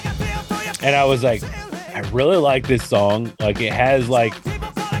Anarchy. And I was like, I really like this song. Like it has like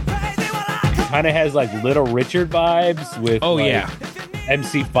kind of has like Little Richard vibes with yeah,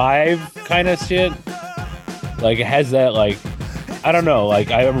 MC5 kind of shit. Like it has that like I don't know,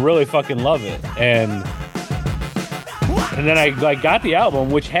 like I really fucking love it. And then I like got the album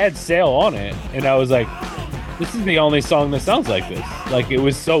which had Sale on it and I was like, this is the only song that sounds like this. Like it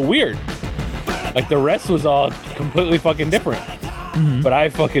was so weird. Like the rest was all completely fucking different. Mm-hmm. But I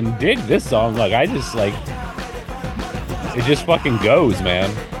fucking dig this song. Like I just like it just fucking goes,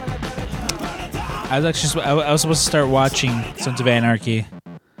 man. I was supposed to start watching Sons of Anarchy.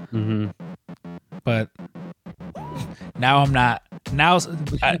 Mm-hmm. But now I'm not. Now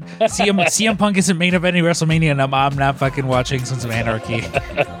CM Punk isn't main eventing WrestleMania, and I'm not fucking watching Sons of Anarchy.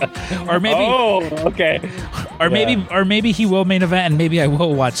 Or maybe. Oh, okay. Or maybe he will main event, and maybe I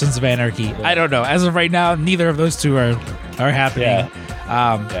will watch Sons of Anarchy. I don't know. As of right now, neither of those two are are happening.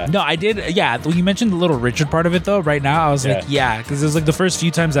 No, I did. Yeah, when you mentioned the Little Richard part of it, though, right now, I was like, yeah, because it was like the first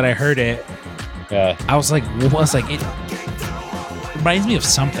few times that I heard it, I was like, it reminds me of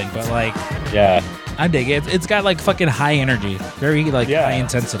something, but like, I dig it. It's got like fucking high energy, very like high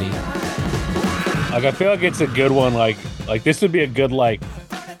intensity. Like I feel like it's a good one. Like this would be a good like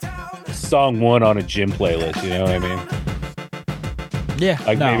song one on a gym playlist. You know what I mean? Yeah,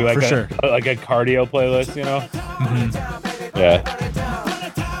 like maybe like for sure. Like a cardio playlist. You know? Mm-hmm. Yeah.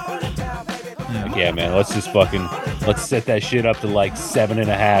 Like, yeah, man. Let's set that shit up to like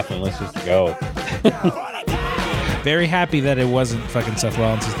 7.5 and let's just go. Very happy that it wasn't fucking Seth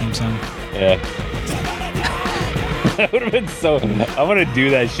Rollins' theme song. Yeah. That would have been so. I'm gonna do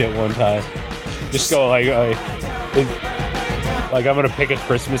that shit one time. Just go like I'm gonna pick a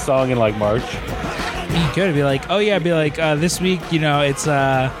Christmas song in like March. You could be like, this week, you know, it's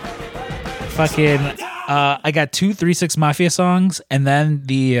fucking. I got 2 3 6 Mafia songs, and then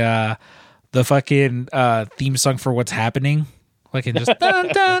the fucking theme song for What's Happening. Like it just dun,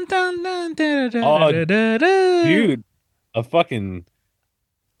 dun, dun, dun, dun, dun, oh, dun, dun, dun. Dude, a fucking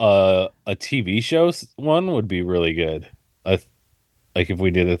a TV show one would be really good. Like if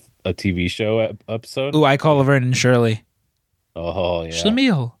we did a TV show episode. Ooh, I Call Laverne and Shirley. Oh yeah.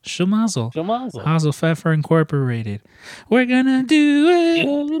 Shamil, Shamazel, Shamazel. Hazel Pfeffer Incorporated. We're gonna do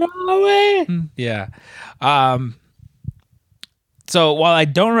it. Yeah. So while I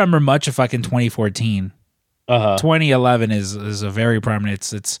don't remember much of fucking 2014. 2011 is a very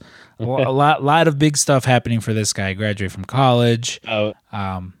prominent. It's a lot of big stuff happening for this guy. I graduate from college. I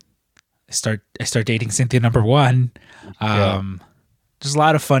start dating Cynthia number 1. Just a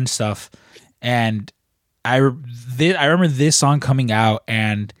lot of fun stuff, and I remember this song coming out,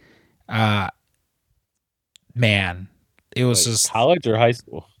 and man, it was just college or high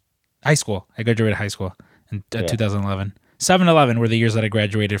school. High school. I graduated high school in 2011. 7-11 were the years that I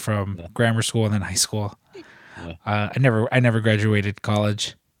graduated from grammar school and then high school. I never graduated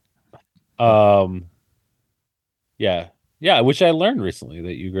college. Which I learned recently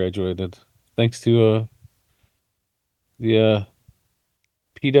that you graduated thanks to the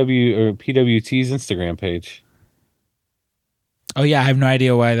PWT's Instagram page. Oh yeah, I have no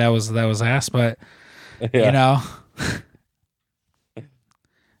idea why that was asked, but you know,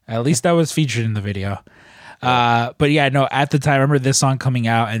 at least that was featured in the video. But yeah, no, at the time, I remember this song coming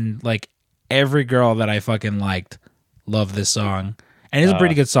out, and like every girl that I fucking liked loved this song. And it's a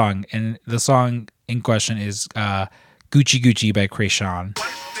pretty good song. And the song in question is Gucci Gucci by Kreayshawn,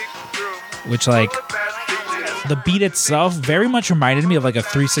 which like the beat itself very much reminded me of like a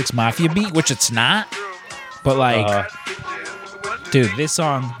 3-6 Mafia beat, which it's not. But like, dude, this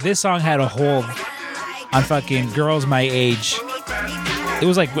song had a hold on fucking girls my age. It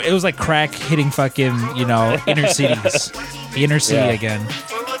was like crack hitting fucking, you know, inner cities, the inner city again.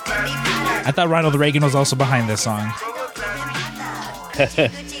 I thought Ronald Reagan was also behind this song.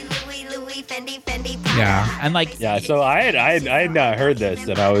 Yeah, and like so I had not heard this,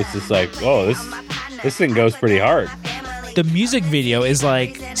 and I was just like, oh, this thing goes pretty hard. The music video is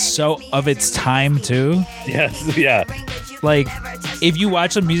like so of its time too. Yes, yeah. Like if you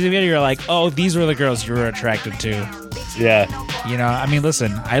watch the music video, you're like, oh, these were the girls you were attracted to. Yeah. You know, I mean,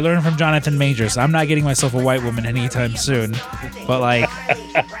 listen, I learned from Jonathan Majors. I'm not getting myself a white woman anytime soon. But like,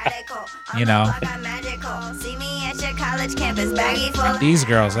 you know, these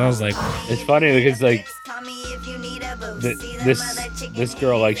girls, I was like, it's funny because like this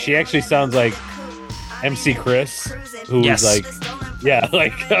girl, like she actually sounds like MC Chris, who was like, yeah,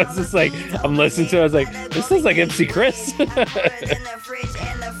 like I was just like, I'm listening to it, I was like, this sounds like MC Chris.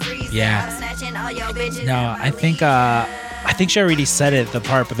 Yeah. No, I think she already said it, the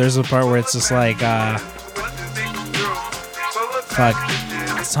part, but there's a part where it's just like, fuck,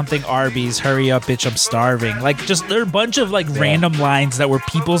 something Arby's, hurry up, bitch, I'm starving. Like, just, there are a bunch of, like, random lines that were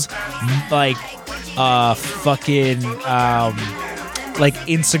people's, like, fucking, like,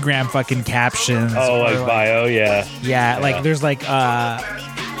 Instagram fucking captions. Oh, like bio, yeah. Yeah, like, there's, like,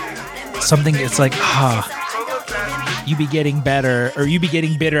 something, it's like, you be getting better, or you be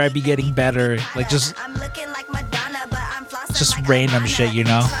getting bitter, I be getting better. Like, just random shit, you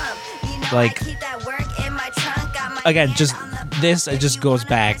know? Like, again, just this, it just goes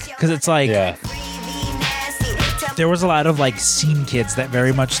back. Because it's like, there was a lot of, like, scene kids that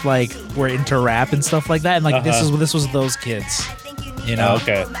very much, like, were into rap and stuff like that. And, like, this was those kids, you know?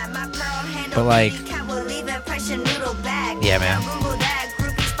 Okay. But, like, yeah, man.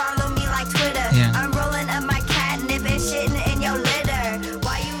 Yeah.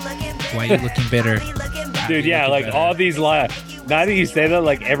 Why you looking bitter? Dude, yeah, like better. All these lines. Now that you say that,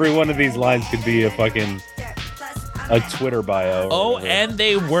 like every one of these lines could be a fucking a Twitter bio. Oh, whatever. And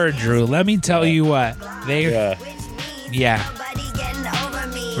they were, Drew. Let me tell you what. Yeah.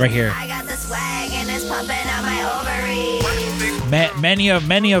 Right here.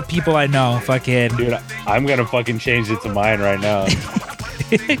 Many of people I know fucking. Dude, I'm gonna fucking change it to mine right now.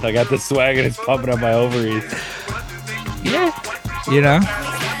 I got the swag and it's pumping up my ovaries. Yeah. You know?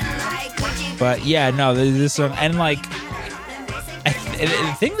 But yeah, no, this one, and like,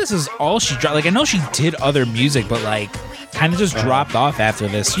 I think this is all she dropped. Like, I know she did other music, but like, kind of just dropped off after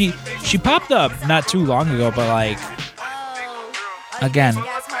this. She popped up not too long ago, but like, again,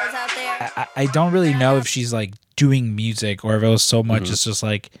 I don't really know if she's like doing music or if it was so much it's just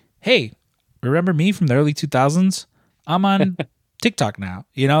like, hey, remember me from the early 2000s? I'm on TikTok now.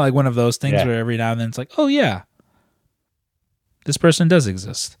 You know, like one of those things where every now and then it's like, oh yeah, this person does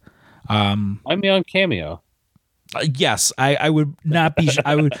exist. I'm on Cameo. Yes, I would not be.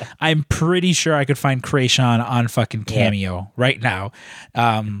 I'm pretty sure I could find Krayshawn on fucking Cameo right now.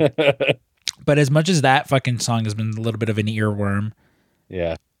 But as much as that fucking song has been a little bit of an earworm,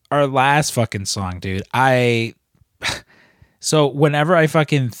 our last fucking song, dude. So whenever I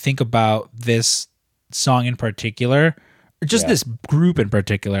fucking think about this song in particular, or just this group in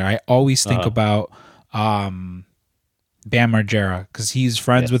particular, I always think about Bam Margera, because he's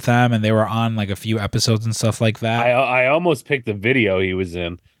friends with them and they were on like a few episodes and stuff like that. I almost picked the video he was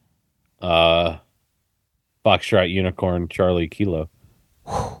in. Foxtrot Unicorn Charlie Kilo.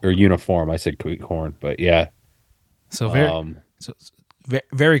 Or Uniform. I said corn, but yeah. So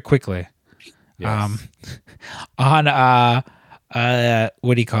very quickly. Yes. On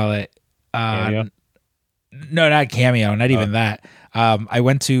what do you call it? Cameo? No, not Cameo, not even that. I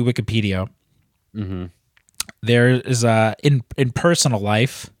went to Wikipedia. Mm-hmm. There is in personal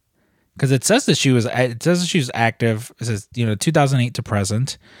life, because it says that she was active. It says 2008 to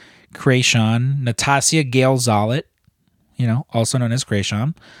present. Krayshawn, Natasha Gale Zollet, also known as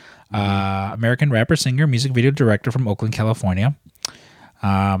Krayshawn, American rapper, singer, music video director from Oakland, California.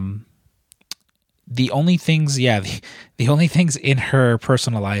 The only things in her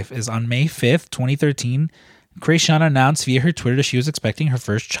personal life is on May 5th, 2013, Krayshawn announced via her Twitter that she was expecting her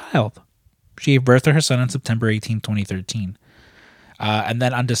first child. She gave birth to her son on September 18, 2013. And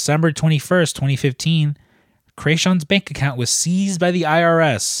then on December 21st, 2015, Krayshawn's bank account was seized by the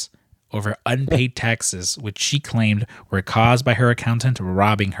IRS over unpaid taxes, which she claimed were caused by her accountant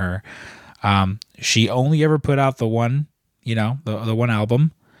robbing her. She only ever put out the one, the one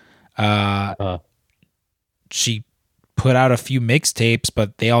album. She put out a few mixtapes,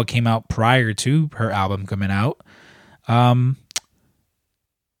 but they all came out prior to her album coming out.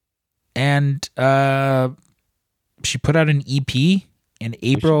 And she put out an EP in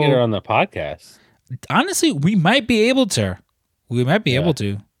April. We should get her on the podcast. Honestly, we might be able to. Able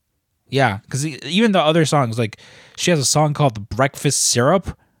to. Yeah, because even the other songs, like she has a song called Breakfast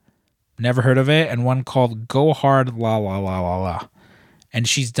Syrup. Never heard of it. And one called Go Hard La La La La La. And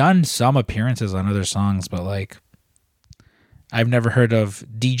she's done some appearances on other songs, but like I've never heard of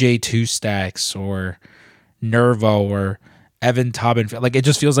DJ Two Stacks or Nervo or Evan Tobin. Like it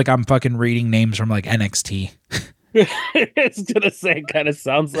just feels like I'm fucking reading names from like NXT. It's gonna say it kind of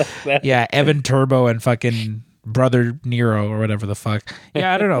sounds like that. Yeah, Evan Turbo and fucking Brother Nero or whatever the fuck.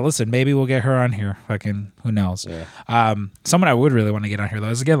 Yeah, I don't know. Listen, maybe we'll get her on here. Fucking who knows? Yeah. Someone I would really want to get on here though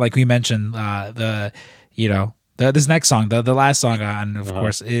is, again, like we mentioned, this next song, the last song on, of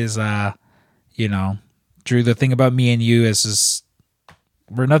course, is Drew. The thing about me and you is just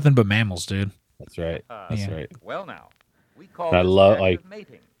we're nothing but mammals, dude. That's right. That's right. Well, now I love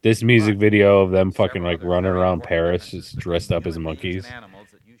this music video of them fucking like running around Paris, just dressed up as monkeys.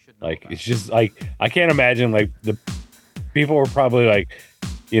 Like it's just like I can't imagine like the people were probably like,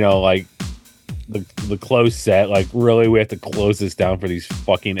 like the close set, like really we have to close this down for these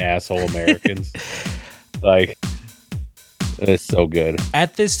fucking asshole Americans. Like it's so good.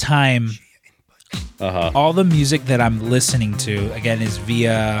 At this time, all the music that I'm listening to again is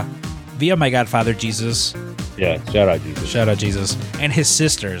via my godfather Jesus. Yeah, shout out Jesus. Shout out Jesus and his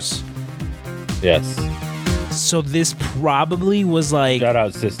sisters. Yes. So this probably was like shout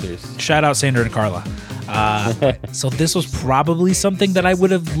out sisters. Shout out Sandra and Carla. So this was probably something that I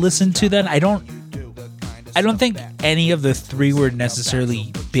would have listened to then. I don't think any of the three were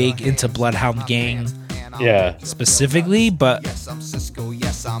necessarily big into Bloodhound Gang. Yeah. Specifically, but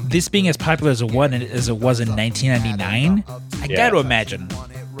this being as popular as it was in 1999, I got to imagine.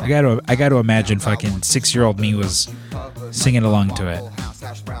 I got to imagine fucking 6-year-old me was singing along to it.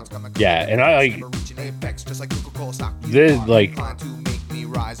 Yeah, and I like this, like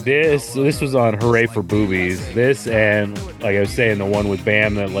This was on Hooray for Boobies. This and like I was saying, the one with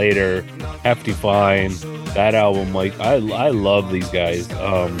Bam that later, Hefty Fine. That album, like I love these guys.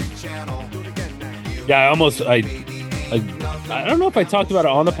 Yeah, I don't know if I talked about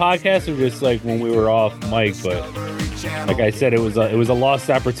it on the podcast or just like when we were off mic, but like I said, it was a lost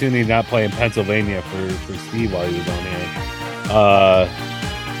opportunity not playing Pennsylvania for Steve while he was on here.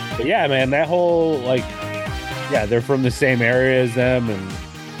 But yeah, man, that whole like, yeah, they're from the same area as them and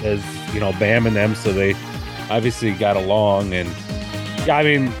as Bam and them, so they obviously got along. And yeah, I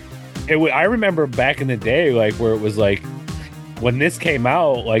mean, I remember back in the day, like where it was like when this came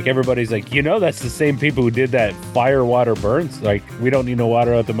out, like everybody's like, that's the same people who did that Fire Water Burns. Like, we don't need no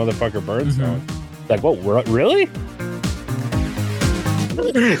water out the motherfucker burns. Mm-hmm. Like, what? Really?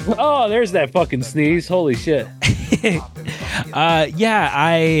 Oh, there's that fucking sneeze. Holy shit. Yeah,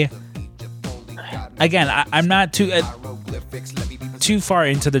 I'm not too far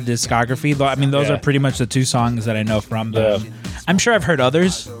into the discography, though. I mean, those are pretty much the two songs that I know from them. I'm sure I've heard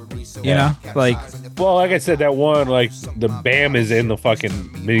others, you know, like. Well, like I said, that one, like the Bam is in the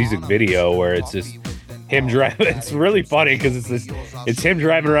fucking music video where it's just him driving. It's really funny because it's him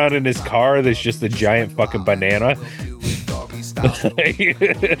driving around in his car that's just a giant fucking banana.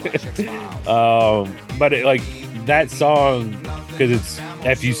 But like that song, because it's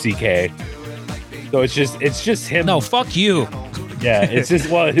Fuck, so it's just him. No, fuck you. Yeah, it's just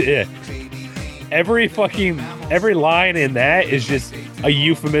every line in that is just a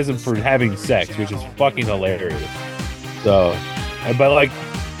euphemism for having sex, which is fucking hilarious. So, but like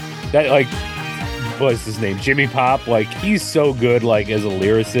that, like what's his name, Jimmy Pop? Like he's so good, like as a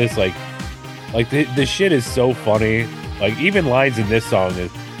lyricist. Like the shit is so funny. Like even lines in this song is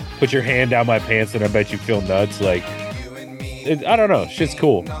 "Put your hand down my pants and I bet you feel nuts." Like I don't know, shit's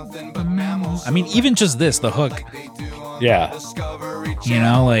cool. I mean, even just this, the hook. Yeah. Like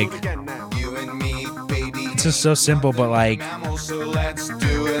it's just so simple, but like,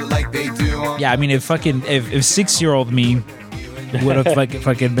 yeah, I mean, if 6-year-old me would have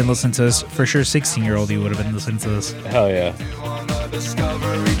fucking been listening to this, for sure 16-year-old you would have been listening to this. Hell yeah.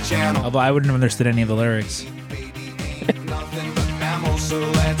 Although I wouldn't have understood any of the lyrics.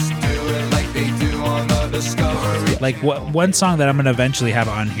 Like one song that I'm gonna eventually have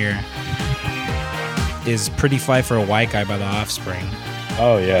on here is "Pretty Fly for a White Guy" by The Offspring.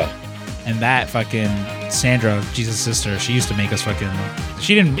 Oh yeah. And that fucking Sandra, Jesus' sister, she used to make us fucking.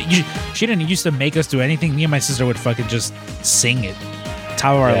 She didn't used to make us do anything. Me and my sister would fucking just sing it,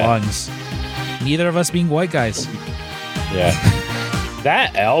 top of our lungs. Neither of us being white guys. Yeah.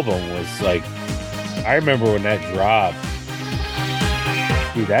 That album was like, I remember when that dropped.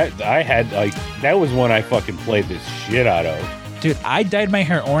 Dude, that was one I fucking played the shit out of. Dude, I dyed my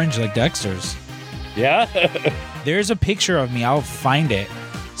hair orange like Dexter's. Yeah. There's a picture of me. I'll find it.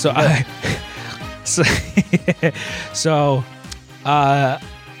 So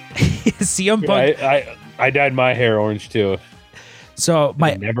CM Punk. I dyed my hair orange too. So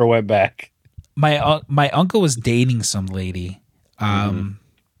I never went back. My uncle was dating some lady, and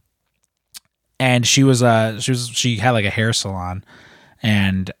she had like a hair salon,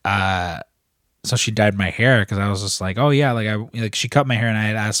 and so she dyed my hair because I was just like, oh yeah, like she cut my hair and I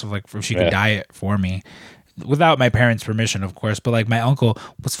had asked if she could dye it for me. Without my parents' permission, of course, but like my uncle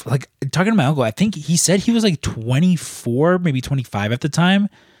was like talking to my uncle. I think he said he was like 24, maybe 25 at the time.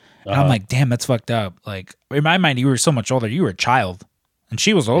 And I'm like, damn, that's fucked up. Like in my mind, you were so much older. You were a child, and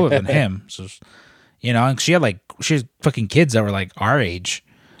she was older than him. So, and she had fucking kids that were like our age,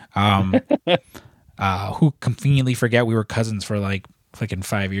 who conveniently forget we were cousins for like fucking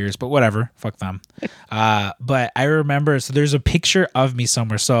 5 years. But whatever, fuck them. But I remember. So there's a picture of me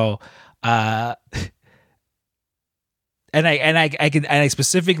somewhere. So. And I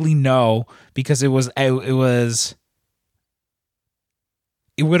specifically know because it would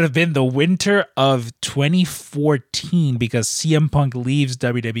have been the winter of 2014 because CM Punk leaves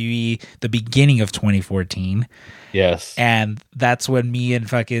WWE the beginning of 2014. Yes. And that's when me and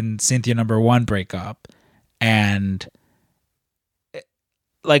fucking Cynthia number 1 break up. And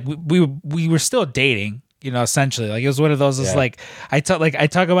like we were still dating. Essentially, like it was one of those. It's like I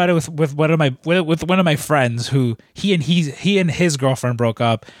talk about it with one of my friends who he and his girlfriend broke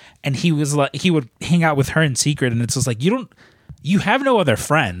up, and he was like he would hang out with her in secret, and it's just like you have no other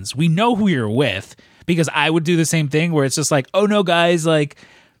friends. We know who you're with because I would do the same thing where it's just like, oh no, guys, like,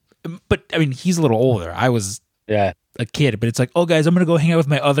 but I mean he's a little older. I was a kid, but it's like, oh guys, I'm gonna go hang out with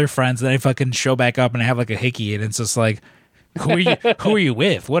my other friends. Then I fucking show back up and I have like a hickey, and it's just like. Who are you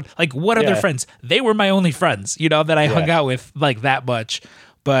with? What other friends? They were my only friends, that I hung out with like that much.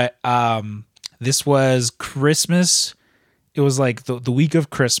 But this was Christmas it was like the week of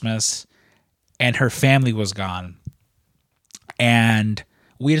Christmas, and her family was gone, and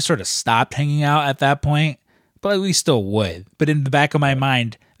we just sort of stopped hanging out at that point, but like, we still would. But in the back of my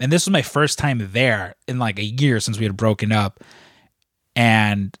mind, and this was my first time there in like a year since we had broken up,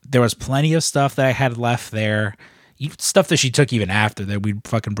 and there was plenty of stuff that I had left there, stuff that she took even after that we'd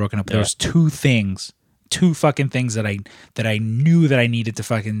fucking broken up. There was two fucking things that I knew that I needed to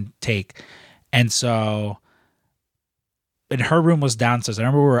fucking take, and so. And her room was downstairs. I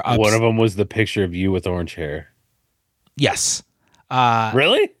remember we were up. One of them was the picture of you with orange hair. Yes.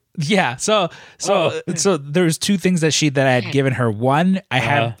 Really? Yeah. So there's two things that I had given her. One, I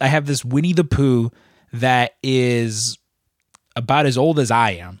have this Winnie the Pooh that is about as old as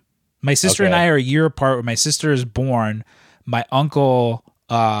I am. My sister and I are a year apart. When my sister is born, my uncle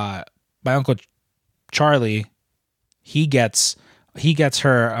Charlie, he gets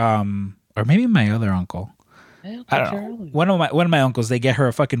her, or maybe my other uncle. I don't know. One of my uncles, they get her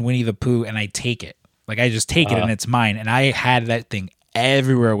a fucking Winnie the Pooh, and I take it. Like, I just take it, and it's mine. And I had that thing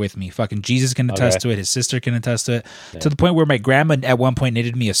everywhere with me. Fucking Jesus can attest to it. His sister can attest to it. Yeah. To the point where my grandma at one point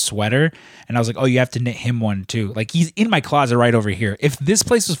knitted me a sweater, and I was like, oh, you have to knit him one too. Like, he's in my closet right over here. If this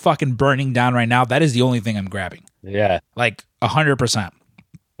place was fucking burning down right now, that is the only thing I'm grabbing. Yeah. Like, 100%.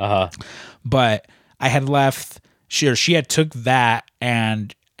 But I had left, she had took that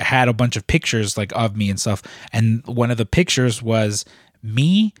and had a bunch of pictures like of me and stuff, and one of the pictures was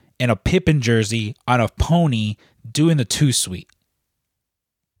me in a Pippin jersey on a pony doing the 2-Sweet.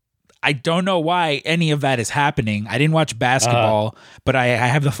 I don't know why any of that is happening. I didn't watch basketball, but I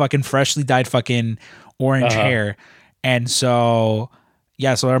have the fucking freshly dyed fucking orange hair, and so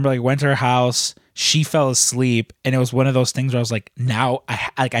I remember like went to her house. She fell asleep, and it was one of those things where I was like, now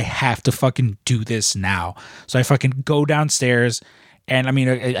I have to fucking do this now. So I fucking go downstairs. And I mean,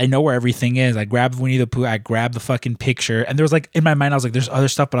 I know where everything is. I grabbed Winnie the Pooh. I grabbed the fucking picture. And there was like, in my mind, I was like, there's other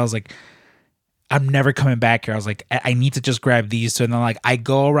stuff. But I was like, I'm never coming back here. I was like, I need to just grab these two. And then like, I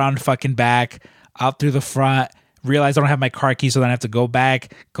go around fucking back, out through the front, realize I don't have my car key. So then I have to go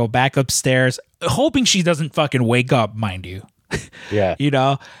back upstairs, hoping she doesn't fucking wake up, mind you. Yeah. You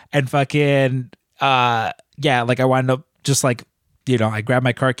know? And fucking, like I wind up just like, you know, I grab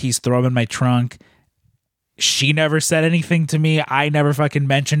my car keys, throw them in my trunk. She never said anything to me. I never fucking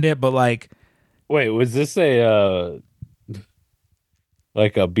mentioned it, but like, wait, was this like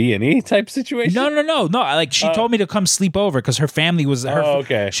a B&E type situation? No. Like she told me to come sleep over because her family was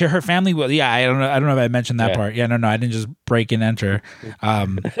her family was. Yeah, I don't know if I mentioned that part. Yeah, no, I didn't just break and enter.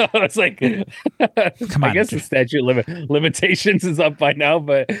 It's like, come on. I guess the statute limitations is up by now,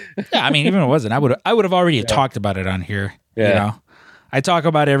 but yeah, I mean, even if it wasn't, I would have already talked about it on here. Yeah. You know? I talk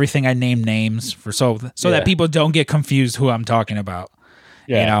about everything. I name names for so that people don't get confused who I'm talking about.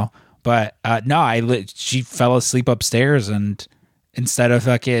 Yeah. You know, but she fell asleep upstairs, and instead of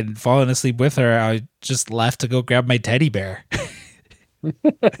fucking falling asleep with her, I just left to go grab my teddy bear.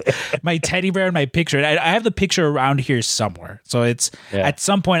 My teddy bear and my picture. I have the picture around here somewhere. So it's at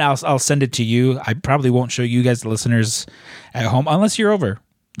some point I'll send it to you. I probably won't show you guys, the listeners at home, unless you're over,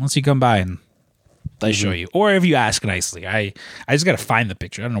 unless you come by and I show you, or if you ask nicely. I just gotta find the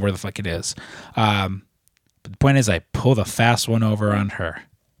picture. I don't know where the fuck it is. But the point is, I pulled a fast one over on her.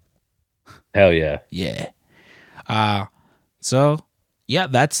 Hell yeah, yeah. So yeah,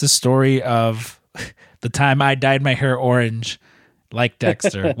 that's the story of the time I dyed my hair orange like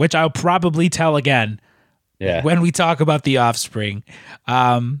Dexter, which I'll probably tell again. Yeah. When we talk about The Offspring.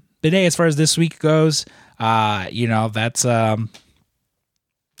 But hey, as far as this week goes, you know, that's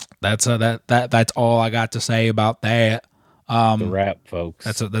all I got to say about that. The wrap, folks.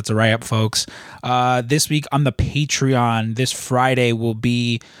 That's a wrap, folks. This week on the Patreon, this Friday will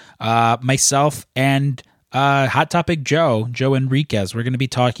be myself and Hot Topic Joe Enriquez. We're going to be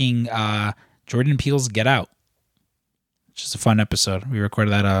talking Jordan Peele's Get Out. It's just a fun episode. We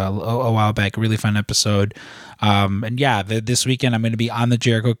recorded that a while back. A really fun episode. And yeah, this weekend I'm going to be on the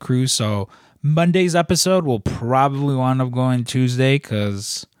Jericho Cruise. So Monday's episode will probably wind up going Tuesday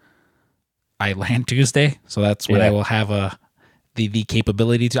because I land Tuesday. So that's when I will have the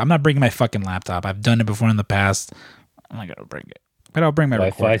capability to. I'm not bringing my fucking laptop. I've done it before in the past. I'm not gonna bring it, but I'll bring my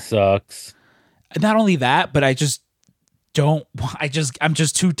Wi-Fi recorder. Sucks. Not only that, but I just don't. I'm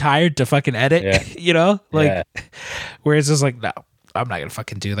just too tired to fucking edit. Yeah. You know, like where it's just like, no, I'm not gonna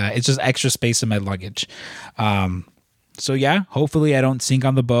fucking do that. It's just extra space in my luggage. So yeah, hopefully I don't sink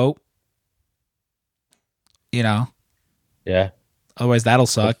on the boat. You know. Yeah. Otherwise, that'll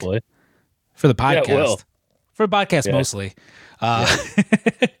suck. Hopefully. For the podcast. Yeah, it will. For the podcast mostly.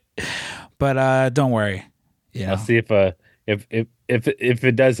 But don't worry. You know. I'll see if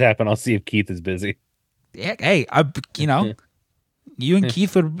it does happen, I'll see if Keith is busy. Yeah, hey, you and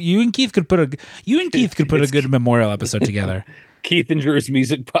Keith could put a good memorial episode together. Keith and Drew's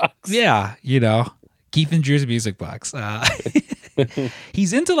music box. Yeah, Keith and Drew's music box.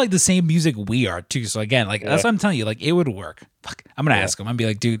 He's into like the same music we are too. So again, like that's what I'm telling you, like it would work. Fuck, I'm gonna ask him. I'm gonna be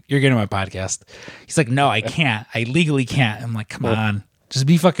like, dude, you're getting on my podcast. He's like, no, I can't. I legally can't. I'm like, come on, just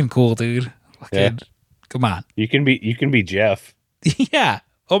be fucking cool, dude. Fucking, come on. You can be Jeff. Yeah.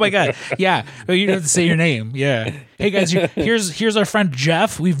 Oh my God. Yeah. Oh, you don't have to say your name. Yeah. Hey guys, here's our friend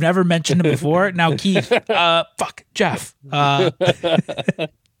Jeff. We've never mentioned him before. Now Keith. Fuck Jeff. All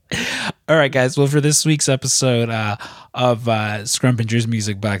right, guys. Well, for this week's episode of Scrump and Drew's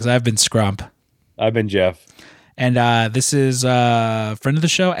Music Box, I've been Scrump. I've been Jeff. And this is a friend of the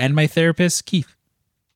show and my therapist, Keith.